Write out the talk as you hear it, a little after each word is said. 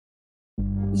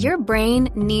Your brain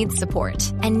needs support,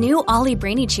 and new Ollie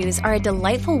Brainy Chews are a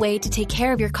delightful way to take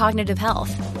care of your cognitive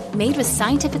health. Made with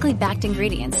scientifically backed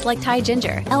ingredients like Thai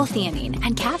ginger, L-theanine,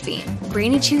 and caffeine,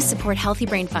 Brainy Chews support healthy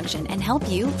brain function and help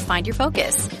you find your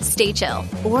focus, stay chill,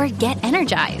 or get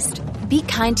energized. Be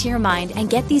kind to your mind and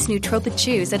get these nootropic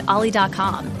chews at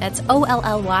ollie.com. That's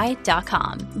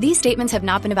OLLY.com. These statements have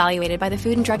not been evaluated by the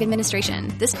Food and Drug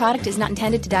Administration. This product is not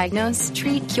intended to diagnose,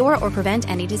 treat, cure, or prevent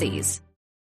any disease.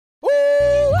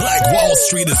 Black Wall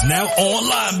Street is now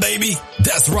online, baby.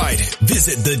 That's right.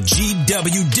 Visit the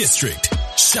GW District.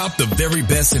 Shop the very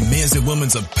best in men's and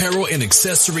women's apparel and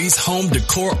accessories, home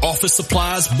decor, office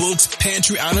supplies, books,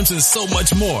 pantry items, and so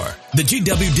much more. The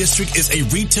GW District is a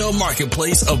retail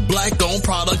marketplace of Black-owned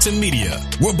products and media.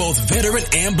 We're both veteran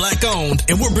and Black-owned,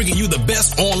 and we're bringing you the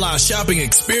best online shopping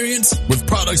experience with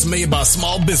products made by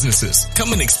small businesses.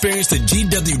 Come and experience the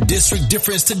GW District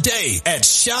difference today at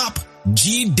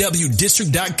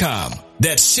shopgwdistrict.com.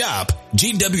 That's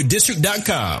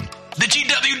shopgwdistrict.com. The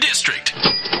GW District,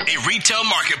 a retail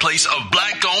marketplace of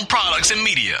Black-owned products and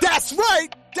media. That's right.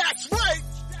 That's right.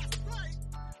 That's right.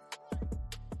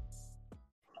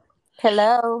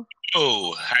 Hello.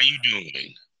 Oh, how you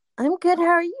doing? I'm good. How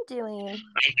are you doing? I'm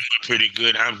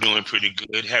doing pretty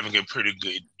good. Having a pretty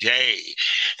good day.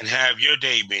 And how have your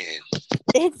day been?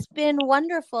 It's been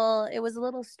wonderful. It was a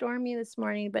little stormy this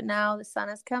morning, but now the sun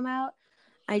has come out.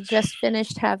 I just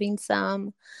finished having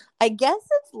some, I guess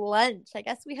it's lunch. I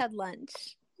guess we had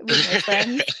lunch with my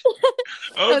friends.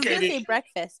 I was going to say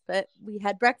breakfast, but we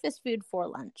had breakfast food for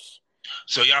lunch.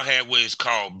 So y'all had what is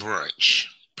called brunch,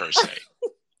 per se.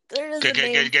 That's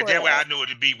what I know it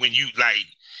to be when you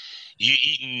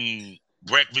eating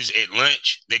breakfast at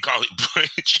lunch. They call it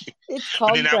brunch. It's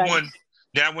called brunch.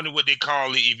 Then I wonder what they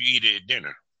call it if you eat it at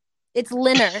dinner. It's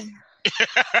dinner.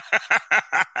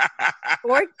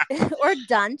 or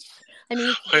dunch. I mean,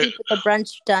 you can keep it a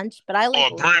brunch dunch, but I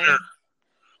like Brenner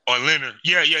or Leonard.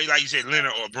 Yeah, like you said,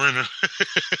 Leonard or Brenner.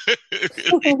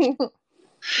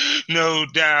 No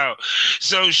doubt.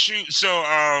 So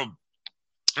how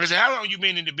long you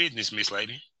been in the business, Miss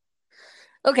Lady?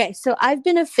 Okay, so I've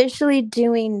been officially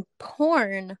doing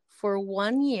porn for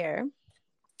 1 year.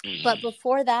 But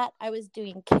before that, I was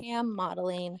doing cam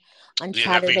modeling on Saturday.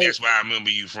 I think that's where I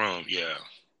remember you from, yeah.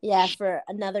 Yeah, for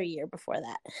another year before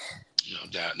that. No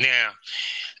doubt. Now,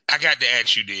 I got to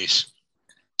ask you this.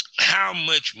 How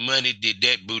much money did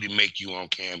that booty make you on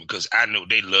cam? Because I know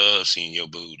they love seeing your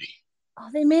booty. Oh,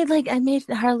 I made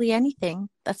hardly anything.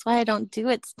 That's why I don't do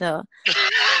it still.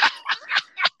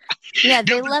 Yeah,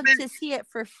 they love to see it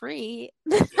for free.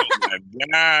 Oh, my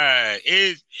God.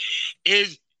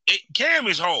 Cam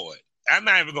is hard. I'm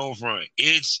not even going front.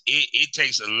 It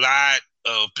takes a lot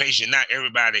of patience. Not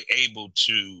everybody able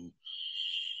to.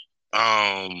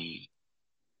 I'm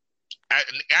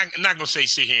not gonna say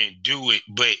sit here and do it,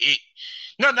 but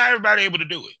not everybody able to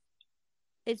do it.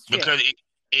 It's true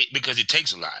because it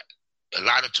takes a lot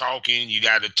of talking. You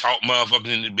got to talk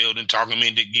motherfuckers in the building, talk them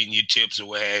into getting your tips or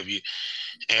what have you,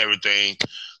 everything.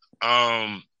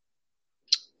 But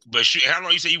how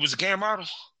long you say you was a cam model?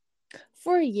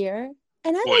 For a year,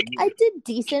 and I did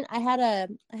decent. I had a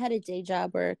day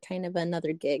job or kind of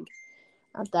another gig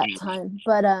at that time,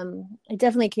 but I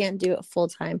definitely can't do it full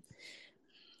time.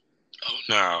 Oh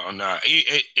no!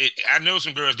 I know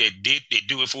some girls that do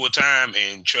it full time,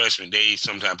 and trust me, they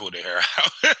sometimes pull their hair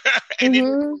out. And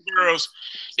then girls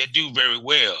that do very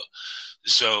well.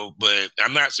 So, but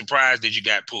I'm not surprised that you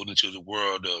got pulled into the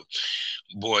world of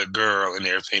boy, girl, and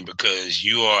everything because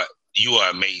you are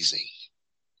amazing.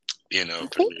 You know,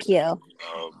 thank you.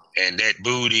 And that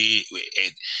booty,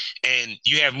 and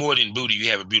you have more than booty.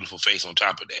 You have a beautiful face on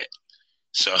top of that.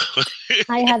 So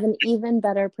I have an even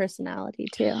better personality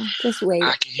too. Just wait.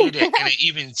 I can hear that, and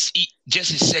even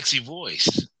just a sexy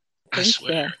voice. I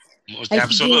swear.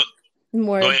 Look,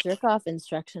 more jerk off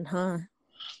instruction, huh?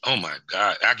 Oh my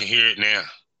God, I can hear it now.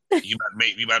 You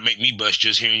about to make me bust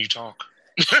just hearing you talk.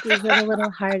 Squeeze it a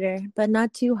little harder, but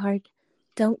not too hard.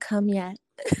 Don't come yet.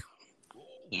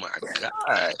 Oh my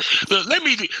God! Look, let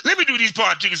me do these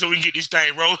part two so we can get this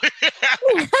thing rolling.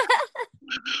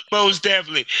 Most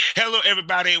definitely. Hello,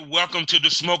 everybody. Welcome to the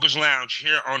Smokers Lounge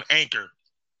here on Anchor,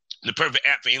 the perfect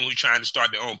app for anyone who's trying to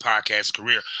start their own podcast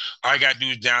career. All you got to do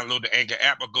is download the Anchor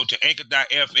app or go to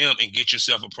anchor.fm and get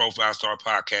yourself a profile star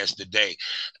podcast today.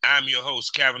 I'm your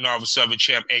host, Kavanaugh, the Southern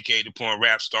Champ, a.k.a. the Porn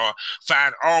Rap Star.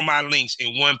 Find all my links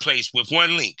in one place with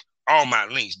one link.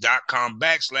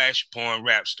 allmylinks.com/porn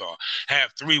rap star.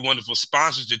 Have 3 wonderful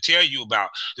sponsors to tell you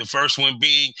about. The first one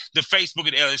being the Facebook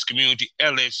and LS community,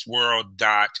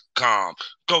 lsworld.com.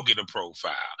 Go get a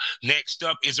profile. Next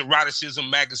up is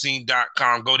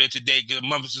eroticismmagazine.com. Go there today, get a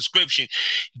monthly subscription.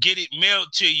 Get it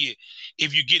mailed to you.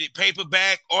 If you get it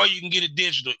paperback or you can get it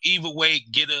digital, either way,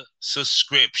 get a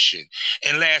subscription.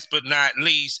 And last but not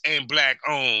least, and black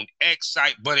owned,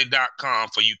 excitebuddy.com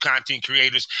for you content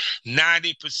creators.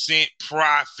 90%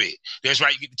 profit. That's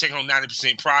right. You get to take home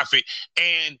 90% profit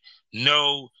and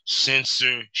no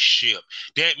censorship.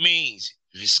 That means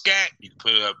if it's scat, you can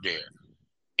put it up there.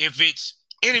 If it's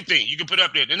anything, you can put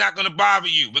up there. They're not going to bother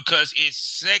you because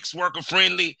it's sex worker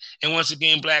friendly and once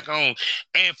again, black owned.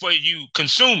 And for you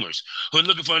consumers who are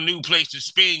looking for a new place to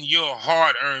spend your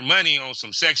hard earned money on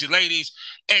some sexy ladies,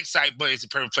 Excite Buddy is the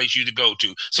perfect place you to go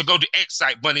to. So go to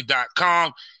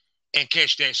excitebuddy.com and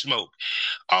catch that smoke.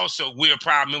 Also, we're a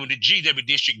proud member of the GW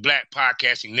District Black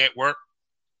Podcasting Network.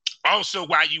 Also,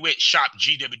 while you at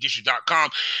shopgwdistrict.com,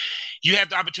 you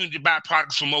have the opportunity to buy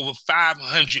products from over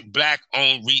 500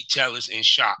 black-owned retailers and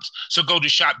shops. So go to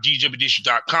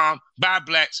shopgwdistrict.com, buy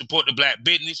black, support the black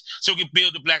business, so we can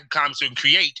build the black economy, so we can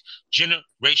create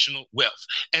generational wealth.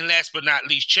 And last but not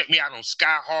least, check me out on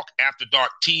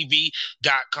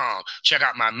SkyhawkAfterDarkTV.com. Check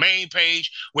out my main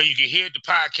page where you can hear the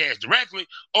podcast directly,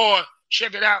 or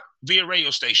check it out via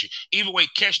radio station. Either way,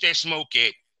 catch that smoke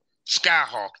at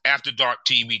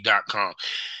SkyhawkAfterDarkTV.com.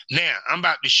 Now, I'm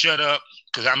about to shut up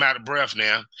because I'm out of breath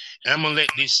now. And I'm going to let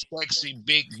this sexy,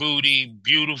 big booty,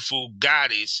 beautiful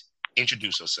goddess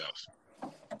introduce herself.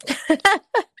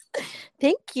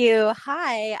 Thank you.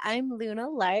 Hi, I'm Luna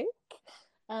Lark,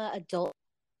 adult.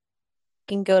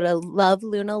 You can go to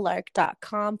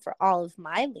lovelunalark.com for all of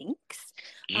my links.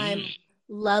 I'm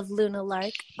Love Luna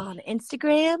Lark on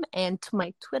Instagram, and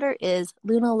my Twitter is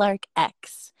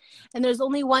LunaLarkX. And there's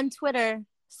only one Twitter,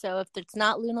 so if it's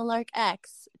not Luna Lark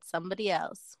X, it's somebody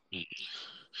else.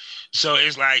 So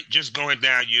it's like just going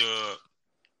down your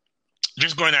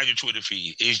Twitter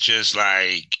feed. It's just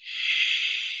like,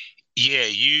 yeah,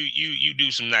 you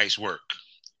do some nice work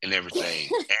and everything.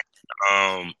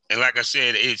 And like I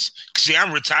said,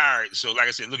 I'm retired, so like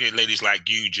I said, looking at ladies like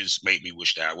you just made me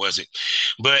wish that I wasn't.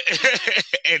 But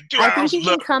and I think you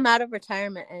can come out of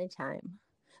retirement anytime.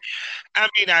 I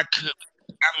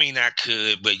mean, I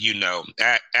could, but you know,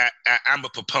 I'm a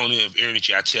proponent of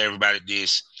energy. I tell everybody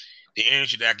this: the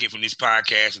energy that I get from this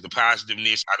podcast and the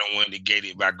positiveness, I don't want to negate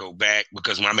it if I go back,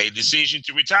 because when I made a decision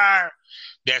to retire,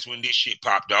 that's when this shit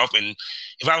popped off. And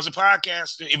if I wasn't a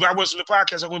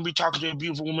podcast, I wouldn't be talking to a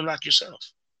beautiful woman like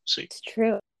yourself. See, it's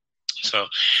true. So,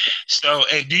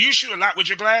 and do you shoot a lot with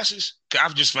your glasses?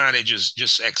 I've just found it just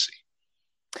sexy.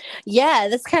 Yeah,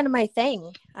 that's kind of my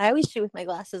thing. I always shoot with my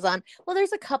glasses on. Well,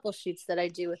 there's a couple shoots that I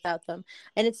do without them,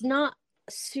 and it's not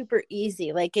super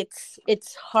easy. Like it's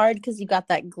hard because you got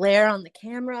that glare on the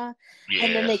camera,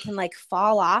 and then they can like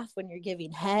fall off when you're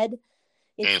giving head.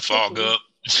 And fog up.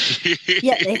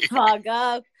 Yeah, they fog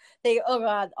up. Oh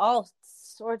God, all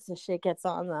sorts of shit gets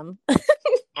on them.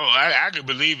 Oh, I can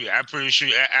believe it. I'm pretty sure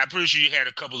you had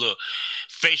a couple of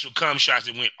facial cum shots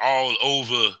that went all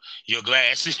over your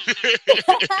glasses.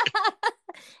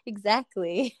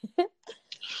 Exactly.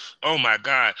 Oh my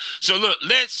God. So look,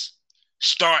 let's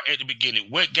start at the beginning.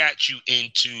 What got you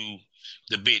into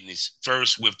the business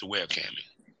first with the webcamming?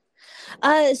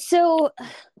 So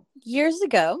years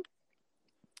ago.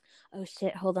 Oh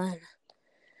shit, hold on.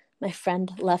 My friend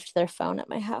left their phone at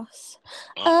my house.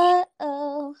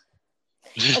 Uh-oh.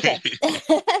 Okay.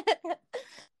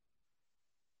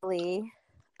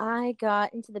 I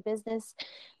got into the business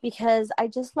because I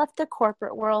just left the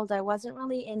corporate world. I wasn't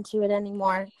really into it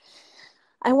anymore.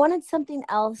 I wanted something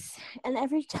else. And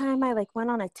every time I went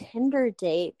on a Tinder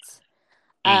date,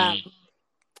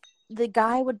 the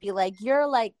guy would be like, you're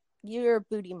a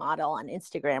booty model on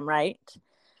Instagram, right?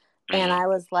 And I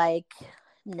was like,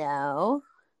 no.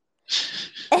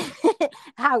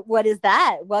 What is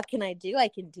that? What can I do? I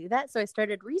can do that. So I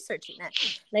started researching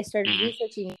it. And I started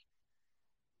researching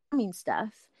stuff.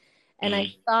 And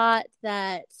I thought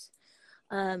that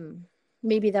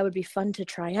maybe that would be fun to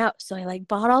try out. So I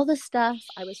bought all the stuff.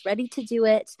 I was ready to do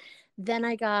it. Then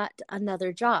I got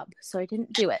another job. So I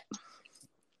didn't do it.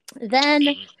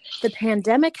 Then the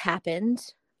pandemic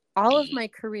happened. All of my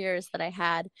careers that I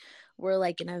had were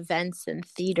in events and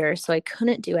theater. So I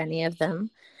couldn't do any of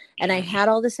them. And I had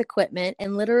all this equipment,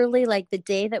 and literally the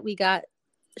day that we got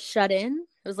shut in,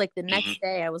 it was the next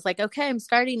day. I was like, okay, I'm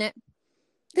starting it.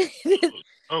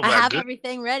 I have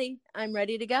everything ready. I'm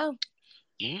ready to go.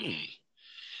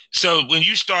 So when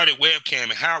you started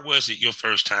webcamming, how was it your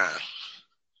first time?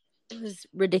 It was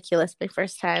ridiculous. My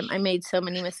first time. I made so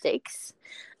many mistakes.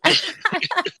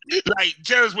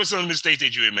 Tell us what some of the mistakes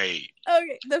that you had made.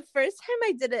 Okay, the first time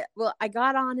I did it, I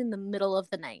got on in the middle of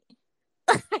the night.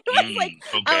 I was like,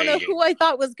 okay, I don't know who I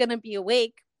thought was going to be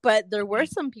awake, but there were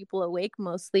some people awake,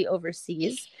 mostly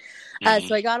overseas.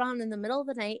 So I got on in the middle of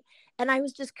the night and I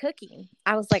was just cooking.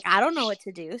 I was like, I don't know what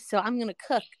to do, so I'm going to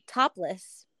cook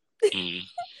topless.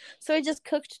 So I just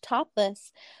cooked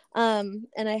topless. And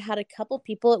I had a couple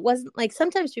people. It wasn't like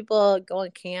sometimes people go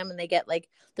on cam and they get like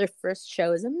their first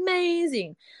show is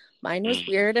amazing. Mine was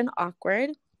weird and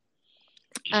awkward.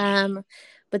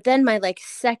 But then my like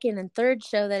second and third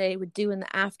show that I would do in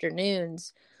the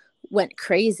afternoons went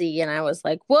crazy. And I was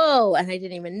like, whoa. And I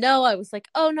didn't even know. I was like,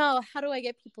 oh no, how do I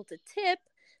get people to tip?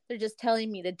 They're just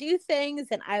telling me to do things.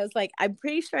 And I was like, I'm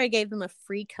pretty sure I gave them a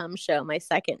free cum show, my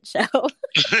second show.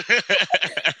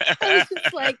 I was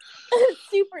just like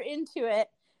super into it.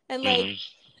 And like,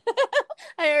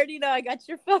 I already know I got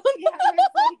your phone.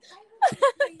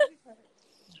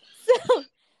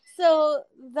 So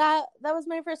that was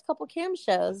my first couple cam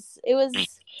shows. It was,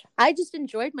 I just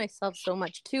enjoyed myself so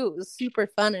much too. It was super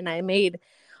fun. And I made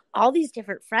all these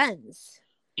different friends.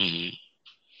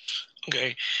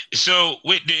 Okay. So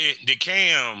with the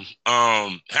cam,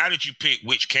 how did you pick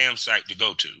which cam site to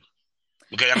go to?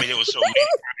 Because I mean, there was so many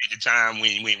at the time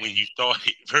when you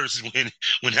started versus when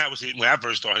I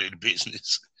first started the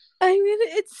business. I mean,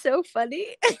 it's so funny.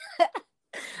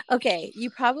 Okay, you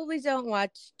probably don't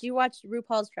watch. Do you watch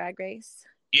RuPaul's Drag Race?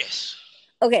 Yes.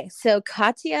 Okay, so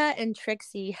Katya and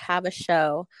Trixie have a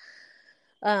show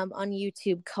on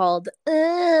YouTube called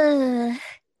and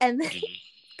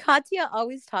Katya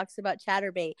always talks about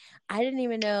Chatterbait. I didn't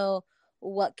even know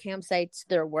what campsites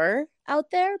there were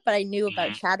out there, but I knew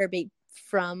about Chatterbait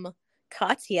from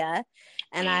Katya,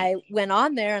 and I went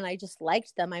on there and I just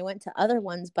liked them. I went to other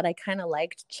ones, but I kind of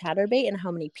liked Chatterbait and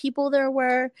how many people there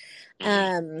were,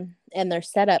 and their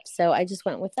setup. So I just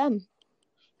went with them.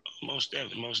 Most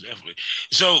definitely.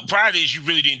 So prior to this, you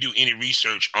really didn't do any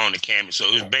research on the camera. So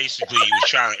it was basically it was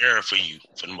trial and error for you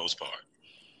for the most part.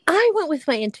 I went with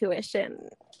my intuition.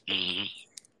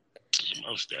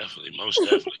 Most definitely.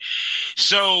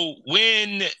 So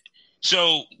when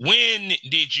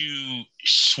did you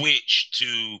switch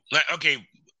to like? Okay,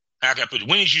 how can I put it?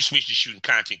 When did you switch to shooting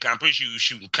content? I'm pretty sure you were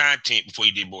shooting content before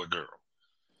you did Boy Girl.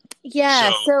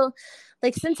 Yeah. So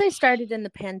like since I started in the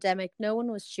pandemic, no one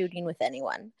was shooting with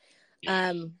anyone.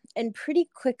 And pretty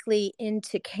quickly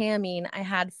into camming, I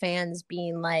had fans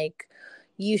being like,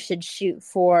 you should shoot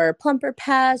for Plumper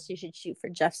Pass, you should shoot for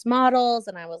Jeff's Models.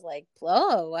 And I was like,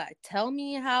 oh, tell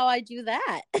me how I do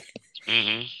that.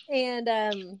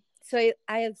 And so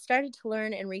I started to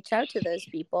learn and reach out to those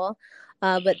people,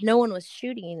 but no one was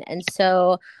shooting. And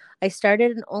so I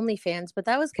started an OnlyFans, but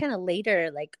that was kind of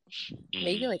later, like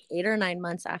maybe like 8 or 9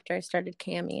 months after I started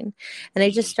camming. And I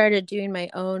just started doing my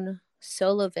own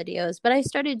solo videos, but I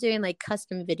started doing like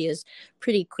custom videos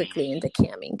pretty quickly into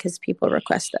camming because people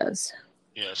request those.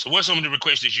 Yeah. So what's some of the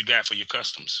requests that you got for your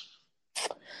customs?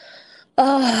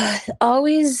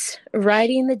 Always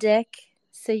riding the dick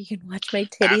so you can watch my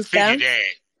titties bounce.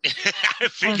 I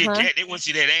figured that. They want to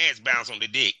see that ass bounce on the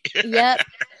dick. Yep.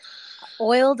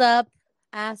 Oiled up,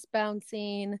 ass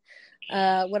bouncing.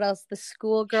 What else? The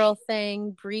schoolgirl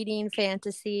thing, breeding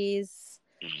fantasies.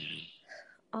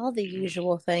 All the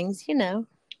usual things, you know.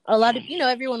 A lot of,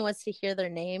 everyone wants to hear their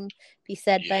name be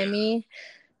said by me.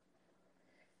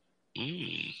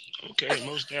 Okay,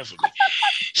 most definitely.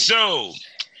 So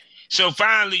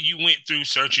finally you went through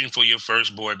searching for your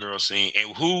first boy-girl scene.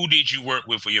 And who did you work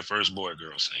with for your first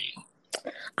boy-girl scene?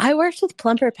 I worked with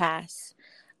Plumper Pass.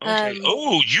 Okay.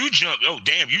 You jumped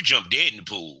dead in the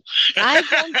pool. I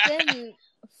jumped in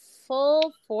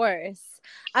full force.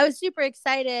 I was super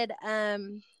excited.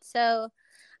 So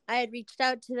I had reached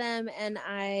out to them and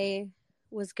I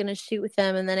was going to shoot with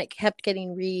them, and then it kept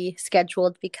getting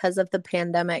rescheduled because of the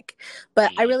pandemic. But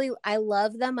I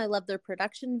love them. I love their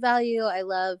production value. I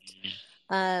loved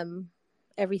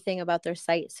everything about their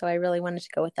site. So I really wanted to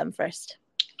go with them first.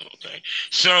 Okay.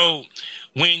 So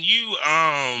when you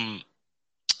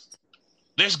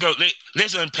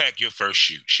let's unpack your first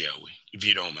shoot, shall we? If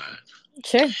you don't mind.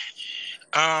 Sure.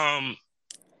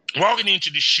 Walking into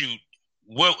the shoot,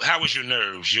 how was your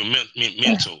nerves, your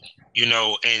mental,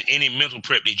 and any mental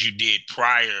prep that you did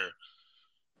prior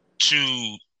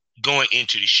to going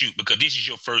into the shoot? Because this is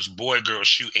your first boy-girl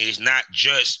shoot, and it's not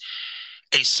just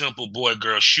a simple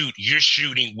boy-girl shoot. You're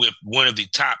shooting with one of the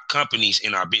top companies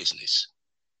in our business.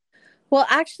 Well,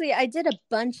 actually, I did a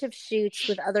bunch of shoots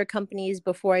with other companies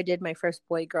before I did my first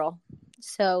boy-girl.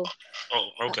 So,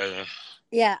 okay.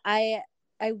 Yeah, I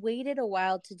waited a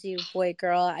while to do boy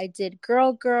girl. I did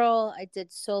girl. I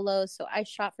did solo. So I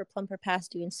shot for Plumper Pass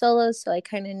doing solos. So I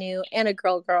kind of knew, and a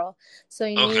girl. So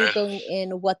I knew going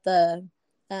in what the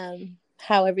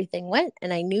how everything went,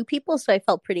 and I knew people, so I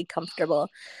felt pretty comfortable.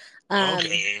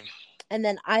 Okay. And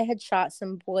then I had shot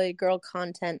some boy-girl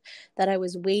content that I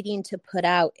was waiting to put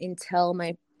out until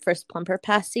my first Plumper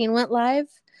Pass scene went live.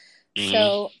 Mm-hmm.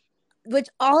 So, which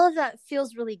all of that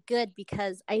feels really good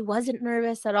because I wasn't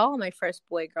nervous at all. My first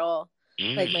boy-girl,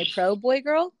 like my pro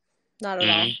boy-girl, not at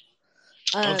all.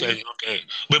 Okay.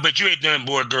 But you had done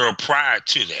boy-girl prior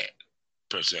to that,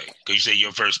 per se, because you said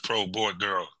your first pro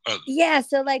boy-girl. Yeah,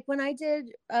 so like when I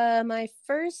did my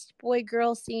first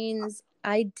boy-girl scenes,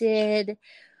 I did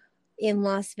in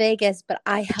Las Vegas, but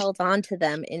I held on to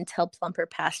them until Plumper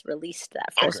Pass released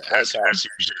that first. Okay, I see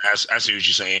what you're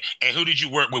saying. And who did you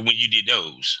work with when you did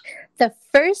those? The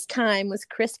first time was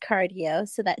Chris Cardio.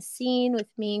 So that scene with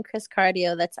me and Chris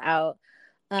Cardio that's out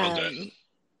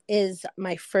is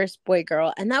my first boy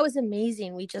girl, and that was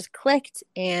amazing. We just clicked,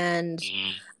 and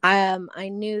I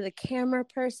knew the camera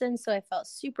person, so I felt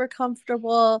super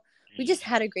comfortable. We just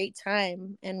had a great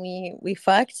time, and we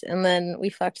fucked, and then we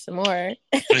fucked some more.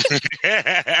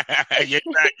 Yeah, I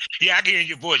can hear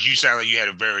your voice. You sound like you had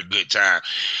a very good time.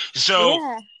 So,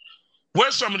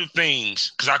 what's some of the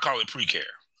things, because I call it pre-care,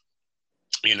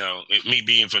 you know, me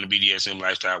being from the BDSM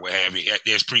lifestyle, what have you,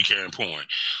 there's pre-care and porn.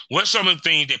 What's some of the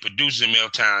things that producers and male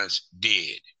talents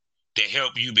did that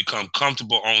help you become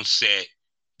comfortable on set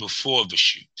before the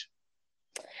shoot?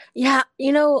 Yeah,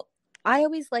 you know, I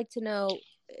always like to know,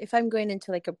 if I'm going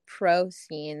into like a pro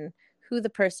scene, who the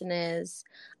person is.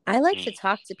 I like to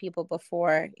talk to people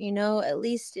before, you know, at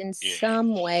least in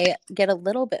some way, get a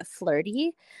little bit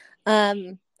flirty.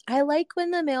 I like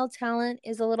when the male talent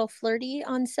is a little flirty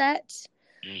on set.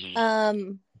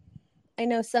 I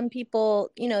know some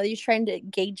people, you know, you're trying to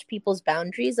gauge people's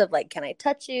boundaries of like, can I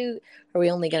touch you? Are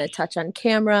we only going to touch on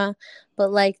camera?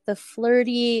 But like the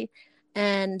flirty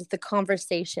and the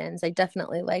conversations, I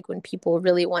definitely like when people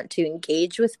really want to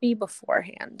engage with me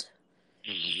beforehand.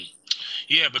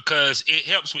 Yeah, because it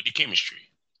helps with the chemistry.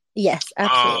 Yes,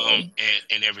 absolutely.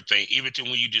 And everything, even to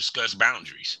when you discuss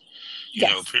boundaries, you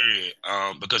know, period.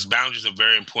 Because boundaries are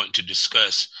very important to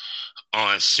discuss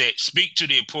on set. Speak to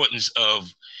the importance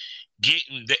of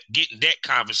getting that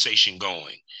conversation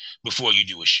going before you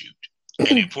do a shoot, and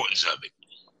the importance of it.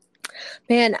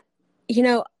 Man, you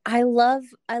know, I love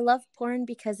porn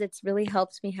because it's really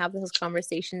helped me have those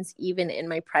conversations even in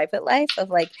my private life of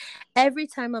like every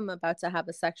time I'm about to have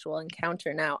a sexual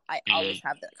encounter now, I always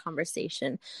have that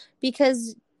conversation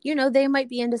because, you know, they might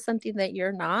be into something that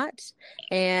you're not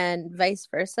and vice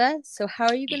versa. So how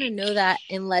are you going to know that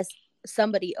unless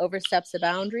somebody oversteps a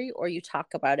boundary or you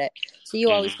talk about it? So you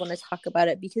always want to talk about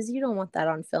it because you don't want that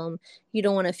on film. You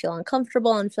don't want to feel uncomfortable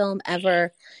on film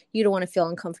ever. You don't want to feel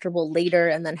uncomfortable later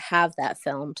and then have that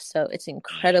filmed. So it's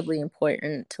incredibly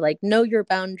important to like know your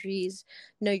boundaries,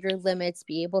 know your limits,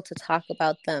 be able to talk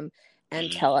about them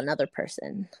and tell another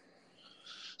person.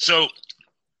 So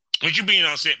with you being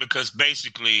on set, because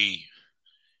basically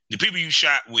the people you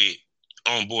shot with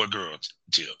on board girl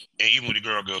tip, and even with the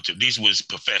girl tip, these was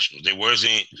professionals. They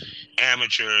wasn't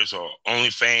amateurs or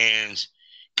OnlyFans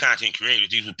content creators.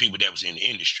 These were people that was in the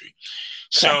industry.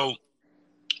 So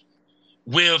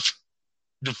with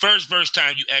the first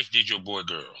time you actually did your boy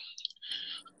girl,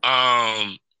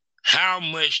 how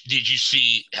much did you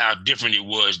see how different it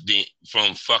was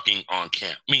from fucking on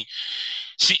camera? I mean,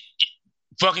 see,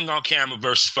 fucking on camera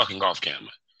versus fucking off camera.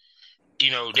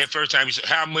 You know, that first time,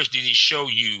 how much did it show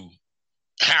you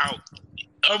how, in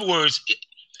other words,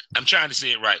 I'm trying to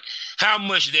say it right, how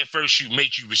much did that first shoot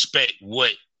make you respect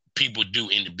what people do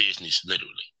in the business,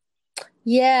 literally?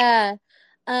 Yeah.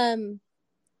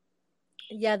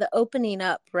 Yeah, the opening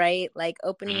up, right? Like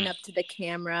opening up to the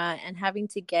camera and having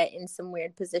to get in some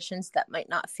weird positions that might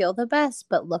not feel the best,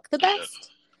 but look the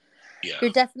best. Yeah.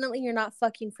 You're not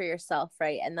fucking for yourself,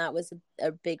 right? And that was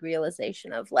a big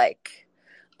realization of like,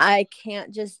 I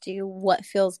can't just do what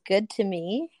feels good to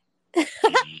me.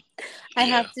 I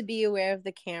have to be aware of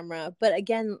the camera. But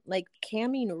again, like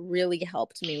camming really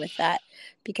helped me with that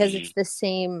because it's the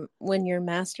same when you're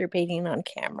masturbating on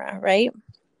camera, right?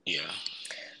 Yeah.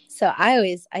 So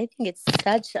I think it's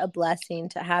such a blessing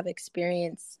to have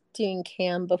experience doing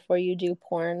cam before you do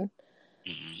porn.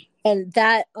 And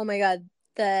that, oh my God,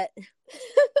 that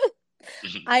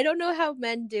I don't know how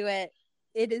men do it.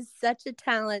 It is such a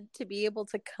talent to be able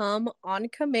to come on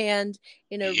command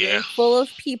in a room full of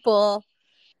people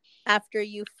after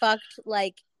you fucked,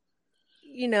 like,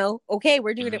 you know, okay,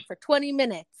 we're doing it for 20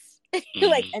 minutes.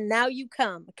 Like, and now you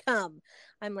come.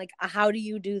 I'm like, how do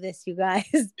you do this, you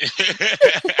guys?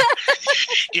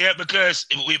 Yeah, because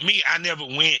with me, I never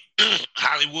went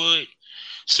Hollywood.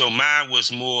 So mine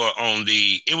was more on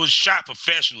it was shot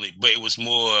professionally, but it was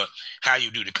more how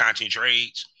you do the content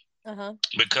trades. Uh-huh.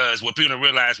 Because what people don't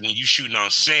realize when you shooting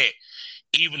on set,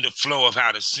 even the flow of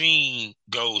how the scene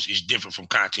goes is different from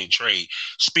content trade.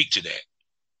 Speak to that.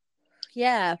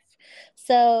 Yeah.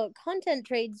 So content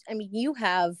trades, I mean, you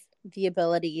have the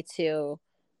ability to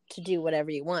do whatever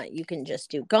you want. You can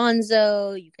just do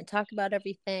gonzo, you can talk about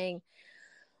everything.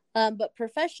 But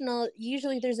professional,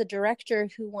 usually there's a director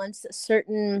who wants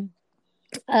certain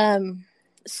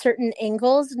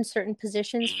angles and certain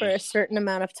positions for a certain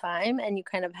amount of time, and you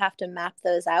kind of have to map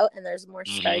those out, and there's more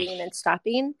starting and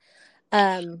stopping.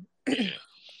 And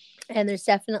there's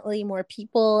definitely more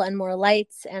people and more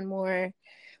lights and more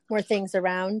things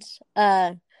around.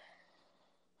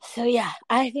 So yeah,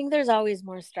 I think there's always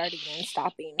more starting and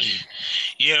stopping.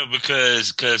 Yeah,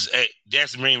 because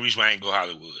that's the main reason why I ain't go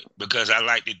Hollywood. Because I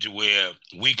liked it to where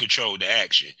we control the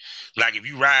action. Like if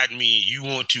you ride me, you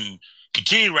want to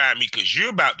continue riding me because you're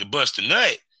about to bust a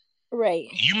nut. Right.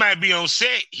 You might be on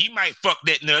set. He might fuck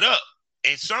that nut up.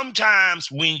 And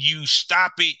sometimes when you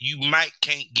stop it, you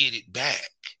can't get it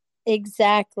back.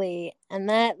 Exactly. And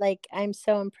that, like, I'm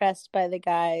so impressed by the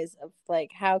guys of like,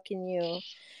 how can you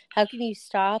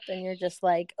stop? And you're just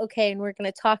like, okay, and we're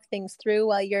going to talk things through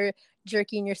while you're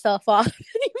jerking yourself off. And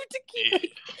you have to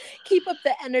keep up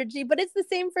the energy. But it's the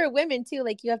same for women too.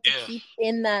 Like you have to keep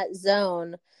in that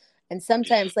zone. And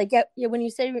sometimes like, when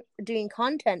you say doing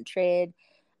content trade,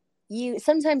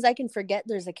 sometimes I can forget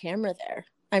there's a camera there.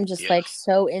 I'm just like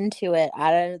so into it. I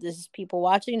don't know. This is people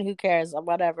watching. Who cares?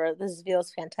 Whatever. This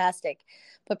feels fantastic.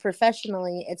 But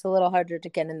professionally, it's a little harder to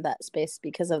get in that space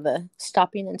because of the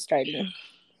stopping and starting.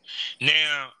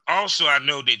 Now, also, I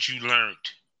know that you learned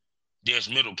there's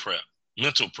mental prep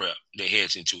that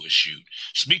heads into a shoot.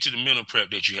 Speak to the mental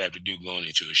prep that you have to do going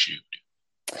into a shoot.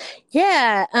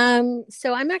 Yeah.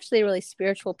 So I'm actually a really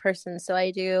spiritual person. So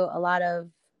I do a lot of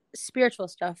spiritual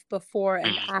stuff before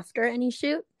and after any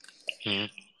shoot.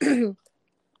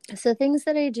 So things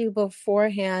that I do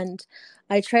beforehand,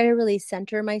 I try to really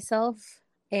center myself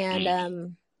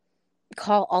and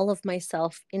call all of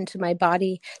myself into my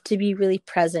body to be really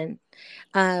present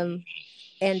and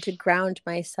to ground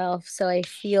myself so I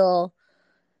feel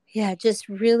just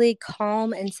really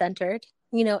calm and centered,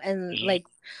 and like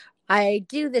I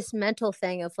do this mental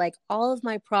thing of like all of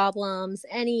my problems,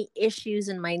 any issues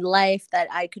in my life that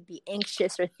I could be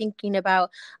anxious or thinking about,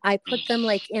 I put them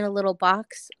like in a little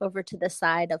box over to the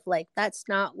side of like, that's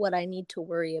not what I need to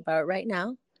worry about right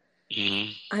now.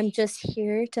 I'm just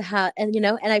here to have, and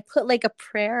I put like a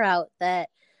prayer out that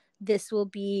this will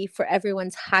be for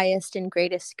everyone's highest and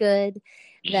greatest good,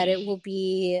 that it will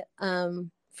be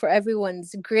for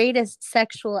everyone's greatest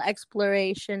sexual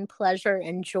exploration, pleasure,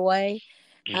 and joy.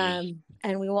 And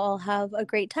we will all have a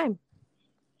great time.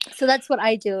 So that's what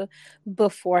I do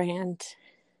beforehand.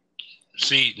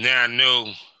 See, now I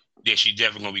know that she's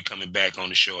definitely going to be coming back on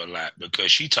the show a lot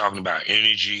because she's talking about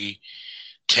energy,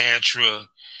 tantra,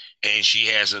 and she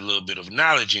has a little bit of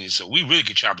knowledge in it. So we really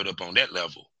could chop it up on that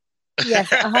level. Yes,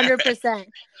 100%.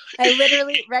 I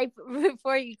literally, right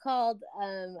before you called,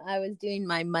 I was doing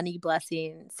my money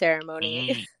blessing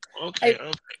ceremony. Okay.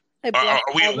 Are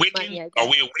we awakened? Are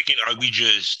we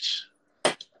just...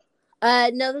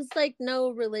 No, there's like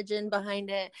no religion behind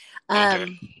it.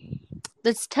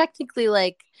 That's technically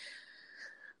like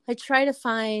I try to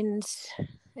find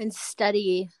and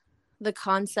study the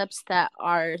concepts that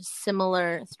are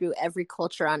similar through every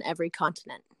culture on every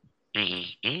continent.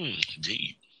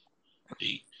 Deep.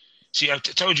 See, I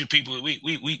told you people,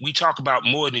 we talk about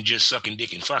more than just sucking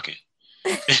dick and fucking.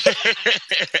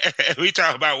 We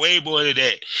talk about way more than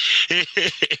that.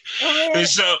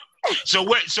 So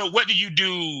what do you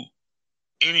do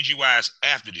energy wise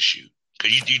after the shoot?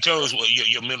 Because you told us what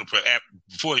your mental prep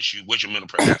before the shoot. What's your mental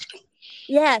prep after?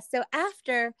 Yeah. So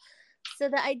after. So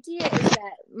the idea is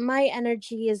that my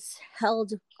energy is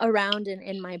held around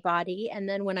in my body. And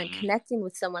then when I'm connecting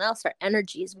with someone else, our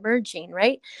energy is merging,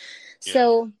 right? Yeah.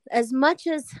 So as much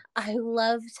as I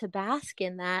love to bask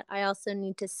in that, I also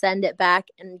need to send it back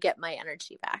and get my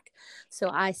energy back.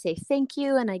 So I say thank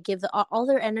you and I give all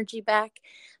their energy back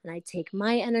and I take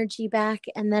my energy back.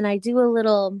 And then I do a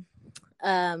little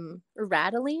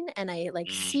rattling and I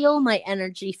seal my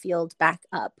energy field back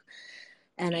up.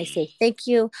 And I say, thank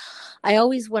you. I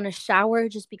always want to shower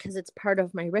just because it's part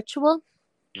of my ritual.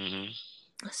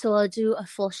 So I'll do a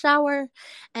full shower.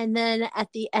 And then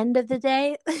at the end of the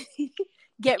day,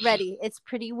 get ready. It's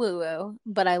pretty woo-woo,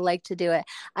 but I like to do it.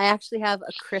 I actually have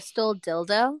a crystal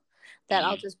dildo that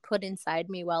I'll just put inside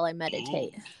me while I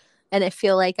meditate. And I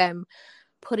feel like I'm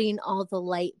putting all the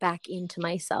light back into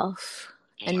myself.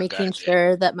 and making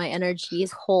sure that my energy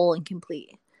is whole and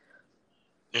complete.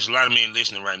 There's a lot of men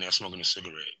listening right now smoking a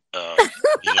cigarette.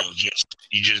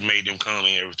 You just made them come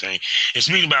and everything. And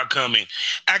speaking about coming,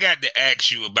 I got to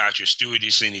ask you about your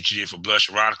stewardess scene that you did for Blush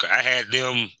Erotica.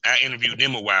 I interviewed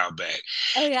them a while back.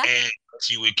 Oh, yeah? And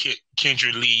you with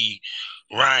Kendra Lee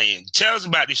Ryan. Tell us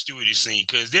about this stewardess scene,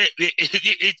 because the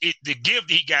gift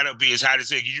he got up here is how to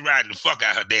say, you riding the fuck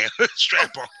out her damn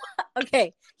strap on.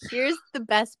 Okay, here's the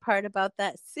best part about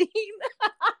that scene.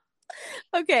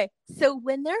 Okay, so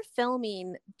when they're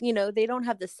filming, they don't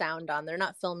have the sound on. They're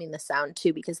not filming the sound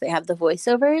too because they have the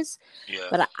voiceovers. Yeah.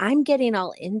 But I'm getting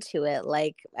all into it.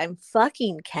 Like, I'm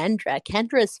fucking Kendra.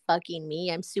 Kendra's fucking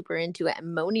me. I'm super into it.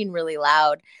 I'm moaning really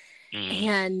loud.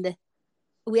 And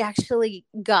we actually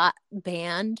got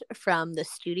banned from the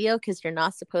studio because you're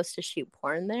not supposed to shoot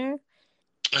porn there.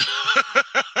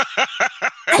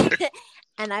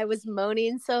 And I was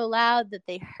moaning so loud that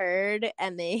they heard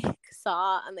and they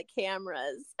saw on the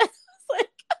cameras.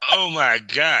 Oh my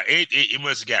God. It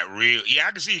must have got real. Yeah,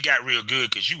 I can see it got real good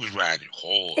because you was riding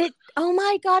hard. Oh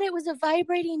my God, it was a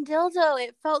vibrating dildo.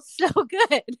 It felt so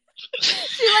good.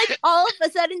 She all of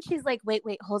a sudden she's like, wait,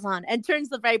 hold on. And turns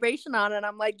the vibration on and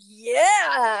I'm like,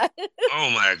 yeah.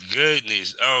 Oh my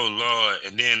goodness. Oh Lord.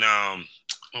 And then I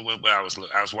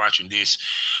was watching this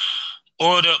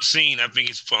oiled up scene. I think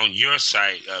it's on your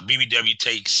site. BBW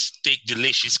takes thick,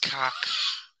 delicious cock.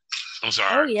 I'm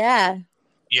sorry. Oh yeah.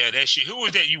 Yeah, that shit. Who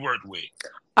was that you worked with?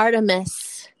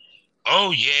 Artemis.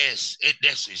 Oh yes.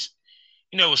 That's just,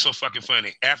 what's so fucking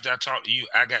funny? After I talked to you,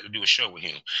 I got to do a show with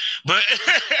him. But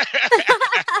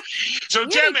so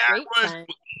tell me how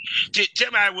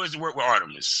it was to work with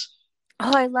Artemis.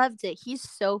 Oh, I loved it. He's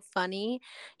so funny.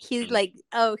 He's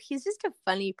he's just a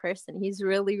funny person. He's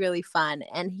really, really fun.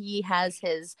 And he has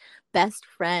his best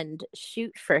friend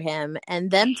shoot for him. And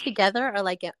them together are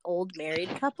like an old married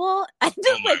couple.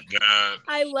 God.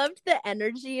 I loved the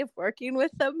energy of working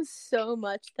with them so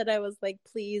much that I was like,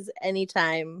 please,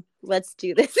 anytime, let's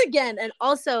do this again. And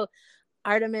also,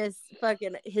 Artemis,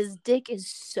 his dick is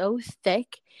so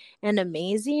thick and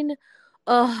amazing.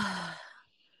 Oh,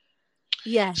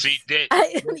 yes. See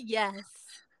yes.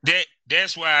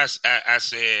 That's why I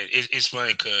said it's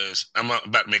funny because I'm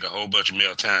about to make a whole bunch of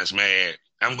male talents mad.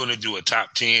 I'm going to do a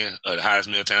top 10 of the hottest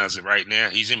male talents right now.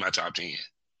 He's in my top 10.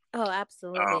 Oh,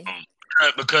 absolutely.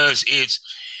 Because it's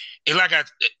like I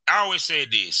always said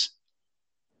this.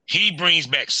 He brings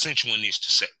back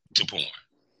sensualness to porn.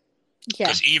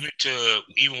 Because even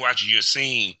watching your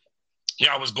scene,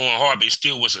 y'all was going hard, but it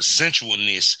still was a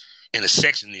sensualness and a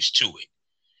sexiness to it.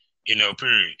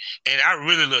 Period. And I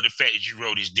really love the fact that you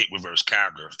wrote his dick reverse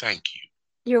cowgirl. Thank you.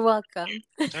 You're welcome.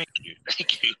 Thank you.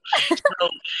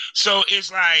 So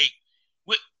it's like,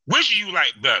 which do you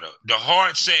like better, the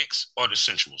hard sex or the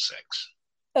sensual sex?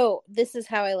 Oh, this is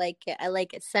how I like it. I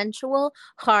like it sensual,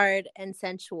 hard, and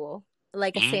sensual,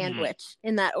 like a sandwich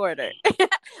in that order.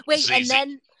 Wait,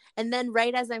 and then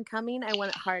right as I'm coming, I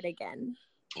want it hard again.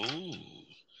 Ooh.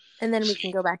 And then we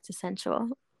can go back to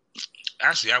sensual.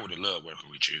 Actually, I would have loved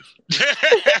working with you.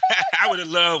 I would have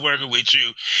loved working with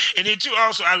you. And then too,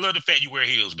 also, I love the fact you wear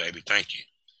heels, baby. Thank you.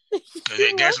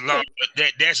 That's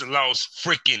a lost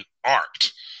freaking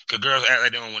art. Because girls act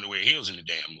like they don't want to wear heels in the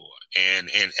damn more. And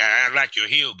I like your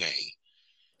heel game.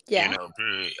 Yeah.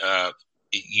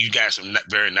 You got some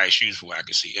very nice shoes from what I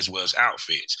can see, as well as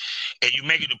outfits. And you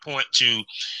make it a point to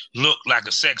look like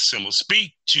a sex symbol.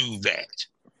 Speak to that.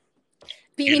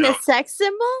 Being a sex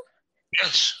symbol?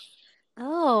 Yes.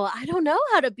 Oh, I don't know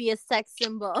how to be a sex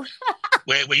symbol.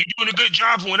 well, you're doing a good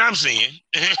job from what I'm seeing.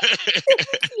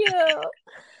 Thank you.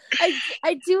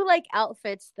 I do like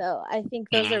outfits, though. I think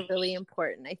those are really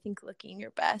important. I think looking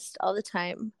your best all the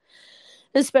time,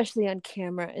 especially on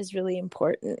camera, is really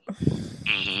important.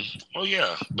 Mm-hmm. Oh,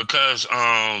 yeah. Because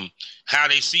how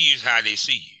they see you is how they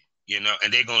see you, and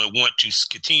they're going to want to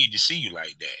continue to see you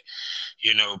like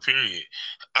that, period.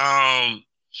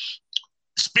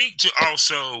 Speak to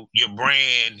also your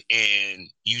brand and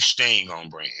you staying on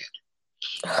brand.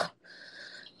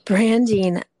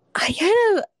 Branding.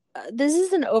 This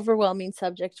is an overwhelming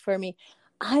subject for me.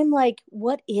 I'm like,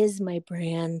 what is my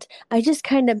brand? I just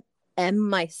kind of am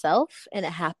myself and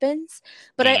it happens.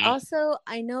 But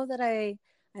I know that I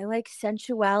like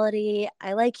sensuality.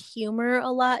 I like humor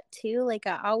a lot too. Like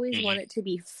I always want it to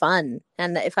be fun.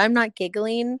 And if I'm not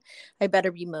giggling, I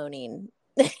better be moaning.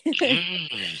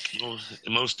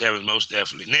 Most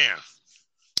definitely. Now,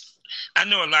 I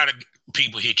know a lot of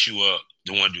people hit you up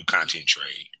that want to do content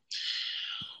trade.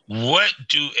 What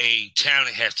do a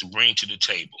talent has to bring to the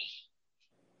table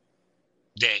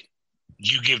that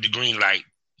you give the green light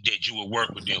that you will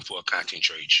work with them for a content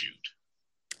trade shoot?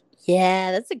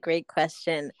 Yeah, that's a great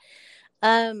question.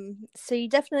 So you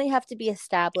definitely have to be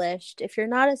established. If you're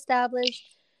not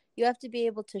established, you have to be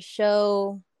able to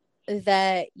show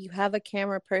that you have a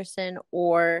camera person,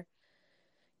 or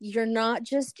you're not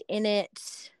just in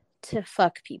it to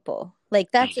fuck people.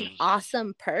 Like, that's an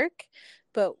awesome perk,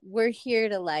 but we're here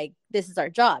to, like, this is our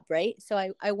job, right? So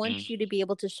I want you to be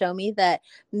able to show me that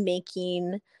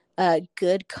making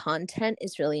good content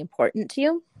is really important to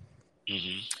you.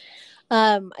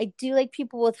 I do like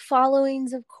people with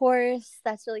followings, of course.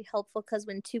 That's really helpful, because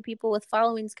when two people with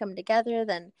followings come together,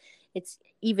 then it's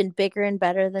even bigger and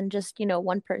better than just,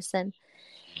 one person.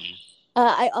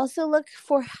 I also look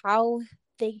for how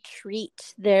they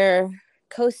treat their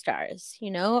co-stars.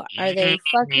 Are they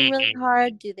fucking really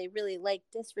hard? Do they really like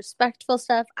disrespectful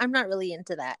stuff? I'm not really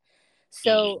into that,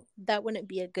 so that wouldn't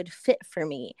be a good fit for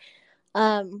me.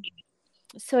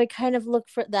 So I kind of look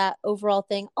for that overall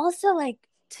thing. Also, like,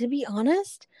 to be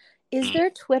honest, is their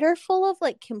Twitter full of,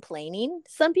 like, complaining?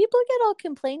 Some people get all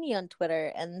complainy on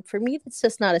Twitter, and for me, that's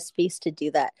just not a space to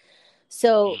do that.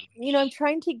 So, I'm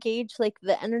trying to gauge, like,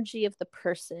 the energy of the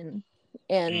person.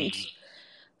 And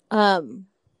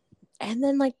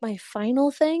then, like, my final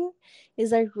thing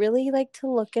is I really like to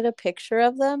look at a picture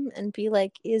of them and be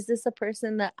like, is this a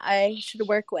person that I should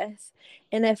work with?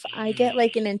 And if I get,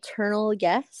 like, an internal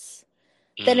yes,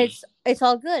 then it's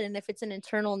all good. And if it's an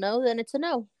internal no, then it's a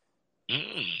no.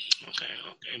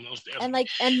 Okay, most definitely.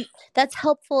 And that's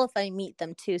helpful if I meet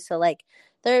them too. So, like,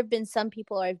 there have been some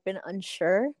people I've been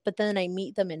unsure, but then I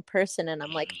meet them in person and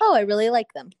I'm like, oh, I really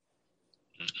like them.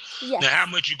 Yeah. Now, how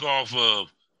much you go off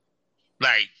of,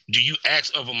 like, do you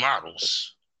ask other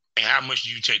models, and how much do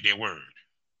you take their word?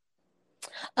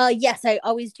 Yes, I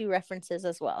always do references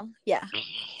as well. Yeah.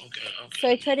 Okay. So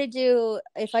I try to do,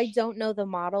 if I don't know the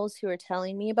models who are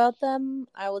telling me about them,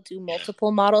 I will do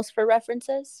multiple models for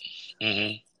references.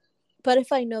 But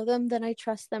if I know them, then I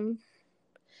trust them.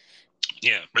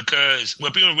 Yeah, because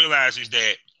what people realize is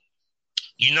that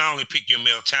you not only pick your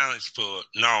male talents for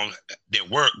not only their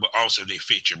work, but also they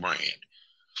fit your brand.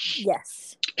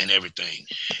 Yes. And everything.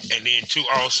 And then too,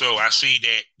 also, I see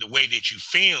that the way that you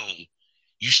film,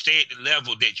 you stay at the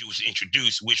level that you was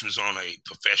introduced, which was on a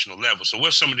professional level. So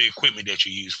what's some of the equipment that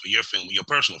you use for your filming, your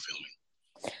personal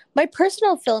filming? My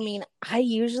personal filming, I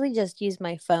usually just use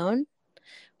my phone,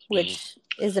 which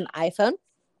is an iPhone.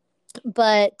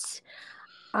 But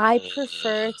I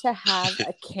prefer to have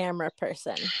a camera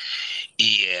person.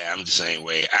 Yeah, I'm the same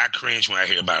way. I cringe when I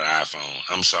hear about an iPhone.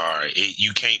 I'm sorry.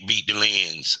 You can't beat the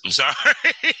lens. I'm sorry.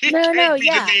 No,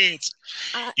 yeah.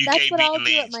 That's what I'll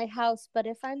do at my house. But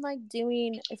if I'm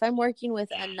if I'm working with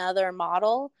another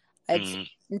model, it's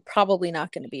probably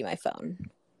not going to be my phone.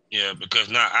 Yeah, because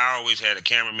now I always had a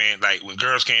cameraman. Like, when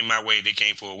girls came my way, they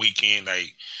came for a weekend.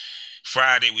 Like,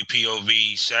 Friday we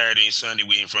POV, Saturday and Sunday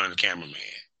we in front of the cameraman.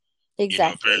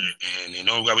 Exactly. And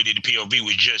the only way we did the POV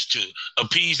was just to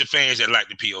appease the fans that like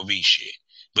the POV shit.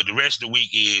 But the rest of the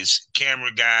week is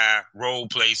camera guy, role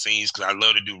play scenes, because I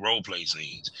love to do role play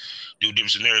scenes. Do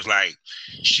different scenarios, like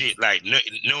shit, like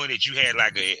knowing that you had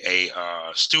like a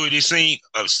stewardess scene,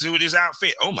 a stewardess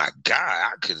outfit. Oh my God,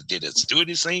 I could have did a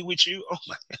stewardess scene with you. Oh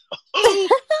my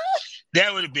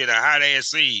that would have been a hot ass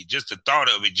scene. Just the thought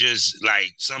of it, just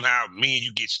like somehow me and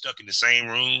you get stuck in the same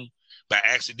room by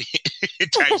accident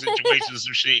type situations,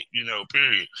 some shit,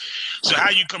 period. So how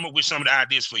you come up with some of the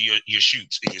ideas for your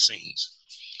shoots and your scenes?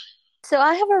 So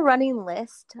I have a running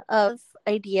list of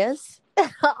ideas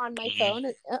on my phone,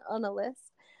 on a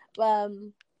list.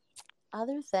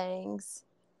 Other things.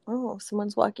 Oh,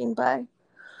 someone's walking by.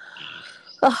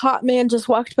 A hot man just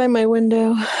walked by my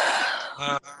window.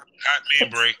 Hot man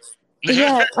break.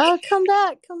 Yeah. Oh, come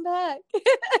back.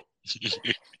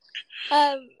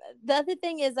 The other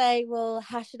thing is I will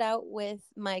hash it out with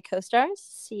my co-stars,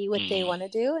 see what they want to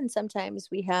do. And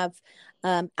sometimes we have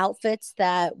outfits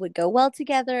that would go well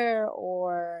together,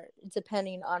 or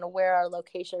depending on where our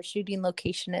shooting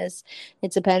location is,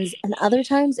 it depends. And other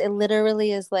times it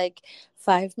literally is like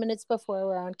 5 minutes before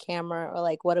we're on camera, or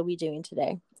like, what are we doing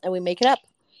today? And we make it up.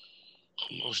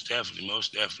 Most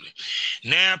definitely.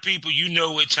 Now, people, you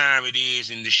know what time it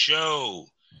is in the show.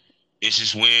 This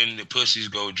is when the pussies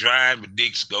go dry, the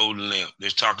dicks go limp.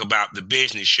 Let's talk about the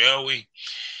business, shall we?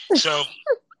 So,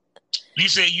 you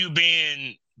say you've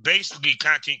been basically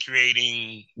content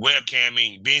creating,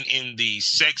 webcamming, been in the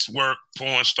sex work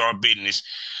porn star business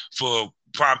for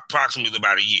approximately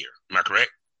about a year. Am I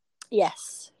correct?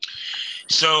 Yes.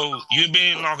 So, you've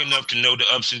been long enough to know the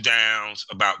ups and downs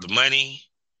about the money,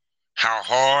 how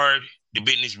hard the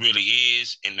business really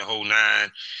is, and the whole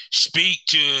nine. Speak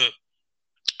to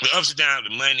the ups and downs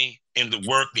of the money and the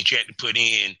work that you had to put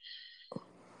in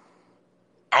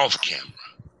off camera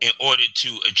in order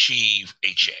to achieve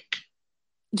a check.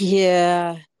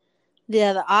 Yeah.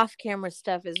 Yeah, the off camera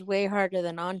stuff is way harder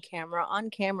than on camera. On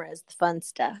camera is the fun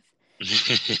stuff.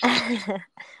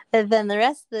 And then the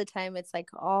rest of the time, it's like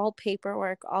all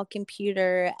paperwork, all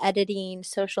computer, editing,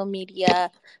 social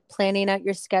media, planning out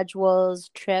your schedules,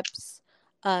 trips.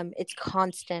 It's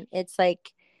constant. It's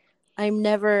like I'm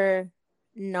never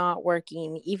not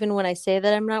working. Even when I say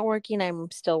that I'm not working, I'm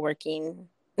still working.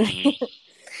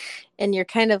 And you're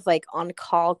kind of like on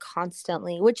call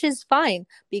constantly, which is fine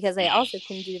because I also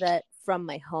can do that from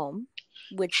my home,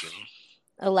 which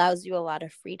allows you a lot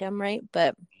of freedom, right?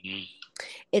 But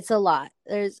it's a lot.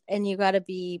 And you got to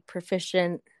be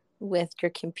proficient with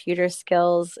your computer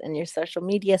skills and your social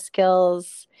media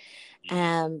skills,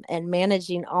 and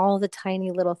managing all the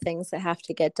tiny little things that have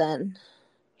to get done.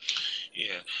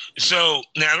 Yeah. So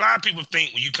now a lot of people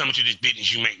think when you come into this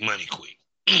business, you make money quick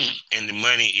and the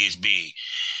money is big.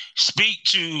 Speak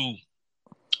to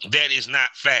that is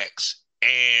not facts,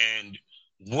 and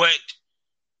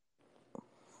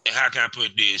how can I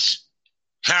put this?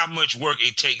 How much work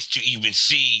it takes to even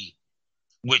see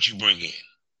what you bring in.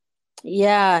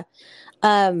 Yeah.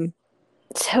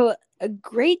 So a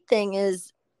great thing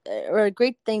is, or a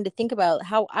great thing to think about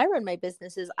how I run my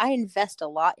business is I invest a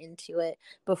lot into it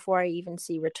before I even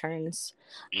see returns,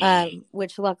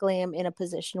 which luckily I'm in a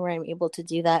position where I'm able to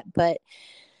do that. But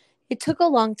it took a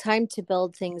long time to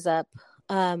build things up.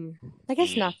 I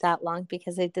guess not that long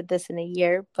because I did this in a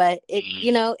year, but it,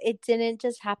 it didn't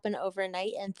just happen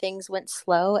overnight, and things went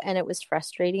slow and it was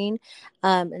frustrating.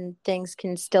 And things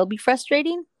can still be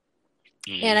frustrating.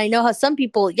 And I know how some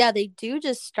people, they do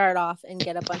just start off and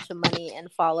get a bunch of money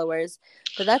and followers,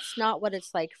 but that's not what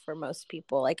it's like for most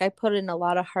people. Like I put in a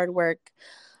lot of hard work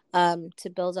to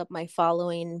build up my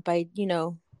following by,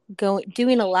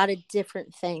 doing a lot of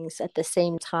different things at the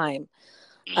same time,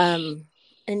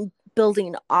 and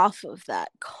building off of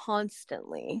that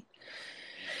constantly.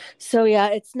 So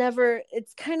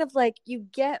it's kind of like you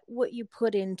get what you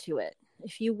put into it.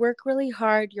 If you work really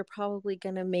hard, you're probably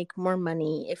going to make more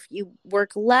money. If you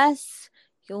work less,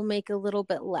 you'll make a little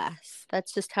bit less.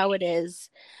 That's just how it is.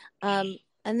 And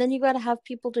then you got to have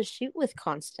people to shoot with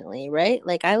constantly, right?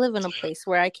 Like I live in a place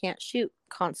where I can't shoot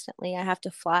constantly. I have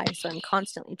to fly. So I'm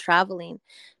constantly traveling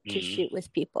to shoot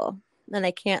with people. And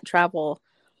I can't travel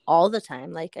all the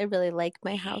time. Like I really like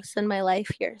my house and my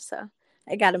life here. So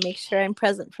I got to make sure I'm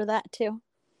present for that too.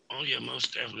 Oh, yeah,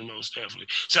 most definitely.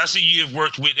 So I see you have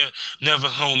worked with another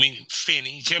homie,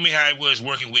 Finney. Tell me how it was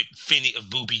working with Finney of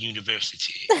Booby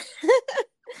University.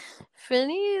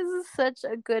 Finney is such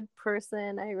a good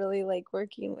person. I really like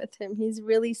working with him. He's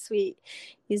really sweet.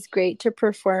 He's great to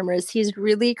performers. He's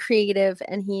really creative,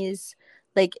 and he's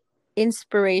like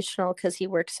inspirational because he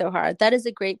works so hard. That is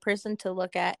a great person to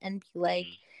look at and be like,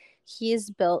 he's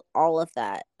built all of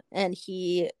that, and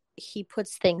he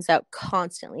puts things out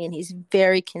constantly, and he's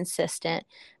very consistent.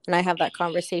 And I have that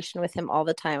conversation with him all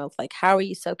the time of like, how are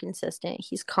you so consistent?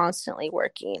 He's constantly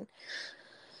working.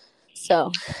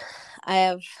 So I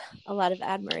have a lot of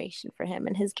admiration for him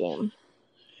and his game.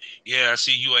 Yeah, I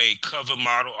see you a cover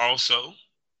model also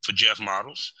for Jeff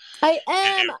Models. I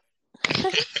am.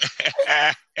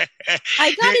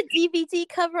 I got a DVD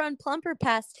cover on Plumper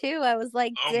Pass too. I was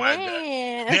like, damn. My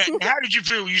God. Now, how did you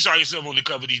feel when you saw yourself on the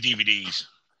cover of these DVDs?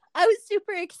 I was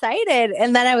super excited.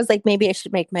 And then I was like, maybe I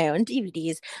should make my own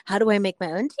DVDs. How do I make my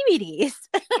own DVDs?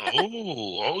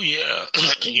 oh yeah.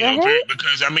 Because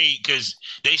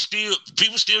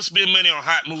people still spend money on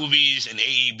hot movies and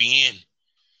AEBN.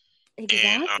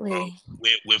 Exactly. And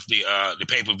with the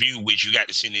pay-per-view, which you got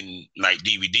to send in like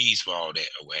DVDs for all that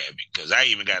or whatever. Because I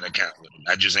even got an account with them.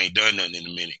 I just ain't done nothing in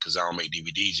a minute because I don't make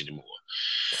DVDs anymore.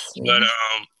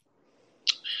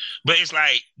 But it's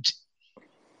like,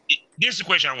 this is the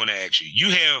question I want to ask you. You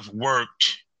have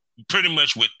worked pretty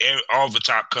much with all the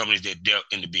top companies that dealt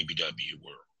in the BBW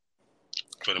world,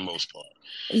 for the most part.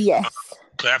 Yes.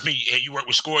 I think, have you worked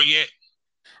with Score yet?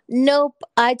 Nope.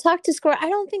 I talked to Score. I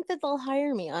don't think that they'll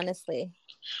hire me, honestly.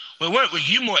 Well,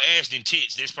 you more ass than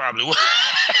tits. That's probably what.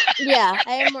 Yeah,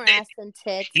 I am more ass than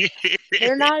tits.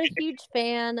 They're not a huge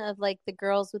fan of like the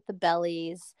girls with the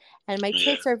bellies, and my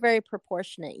tits are very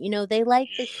proportionate. They like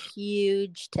the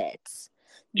huge tits.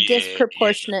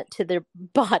 Disproportionate to their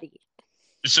body.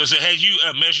 So had you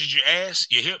measured your ass,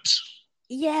 your hips?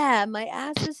 Yeah, my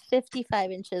ass is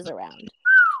 55 inches around.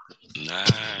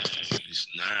 Nice.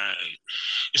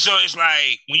 So it's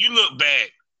like, when you look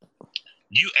back,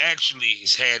 you actually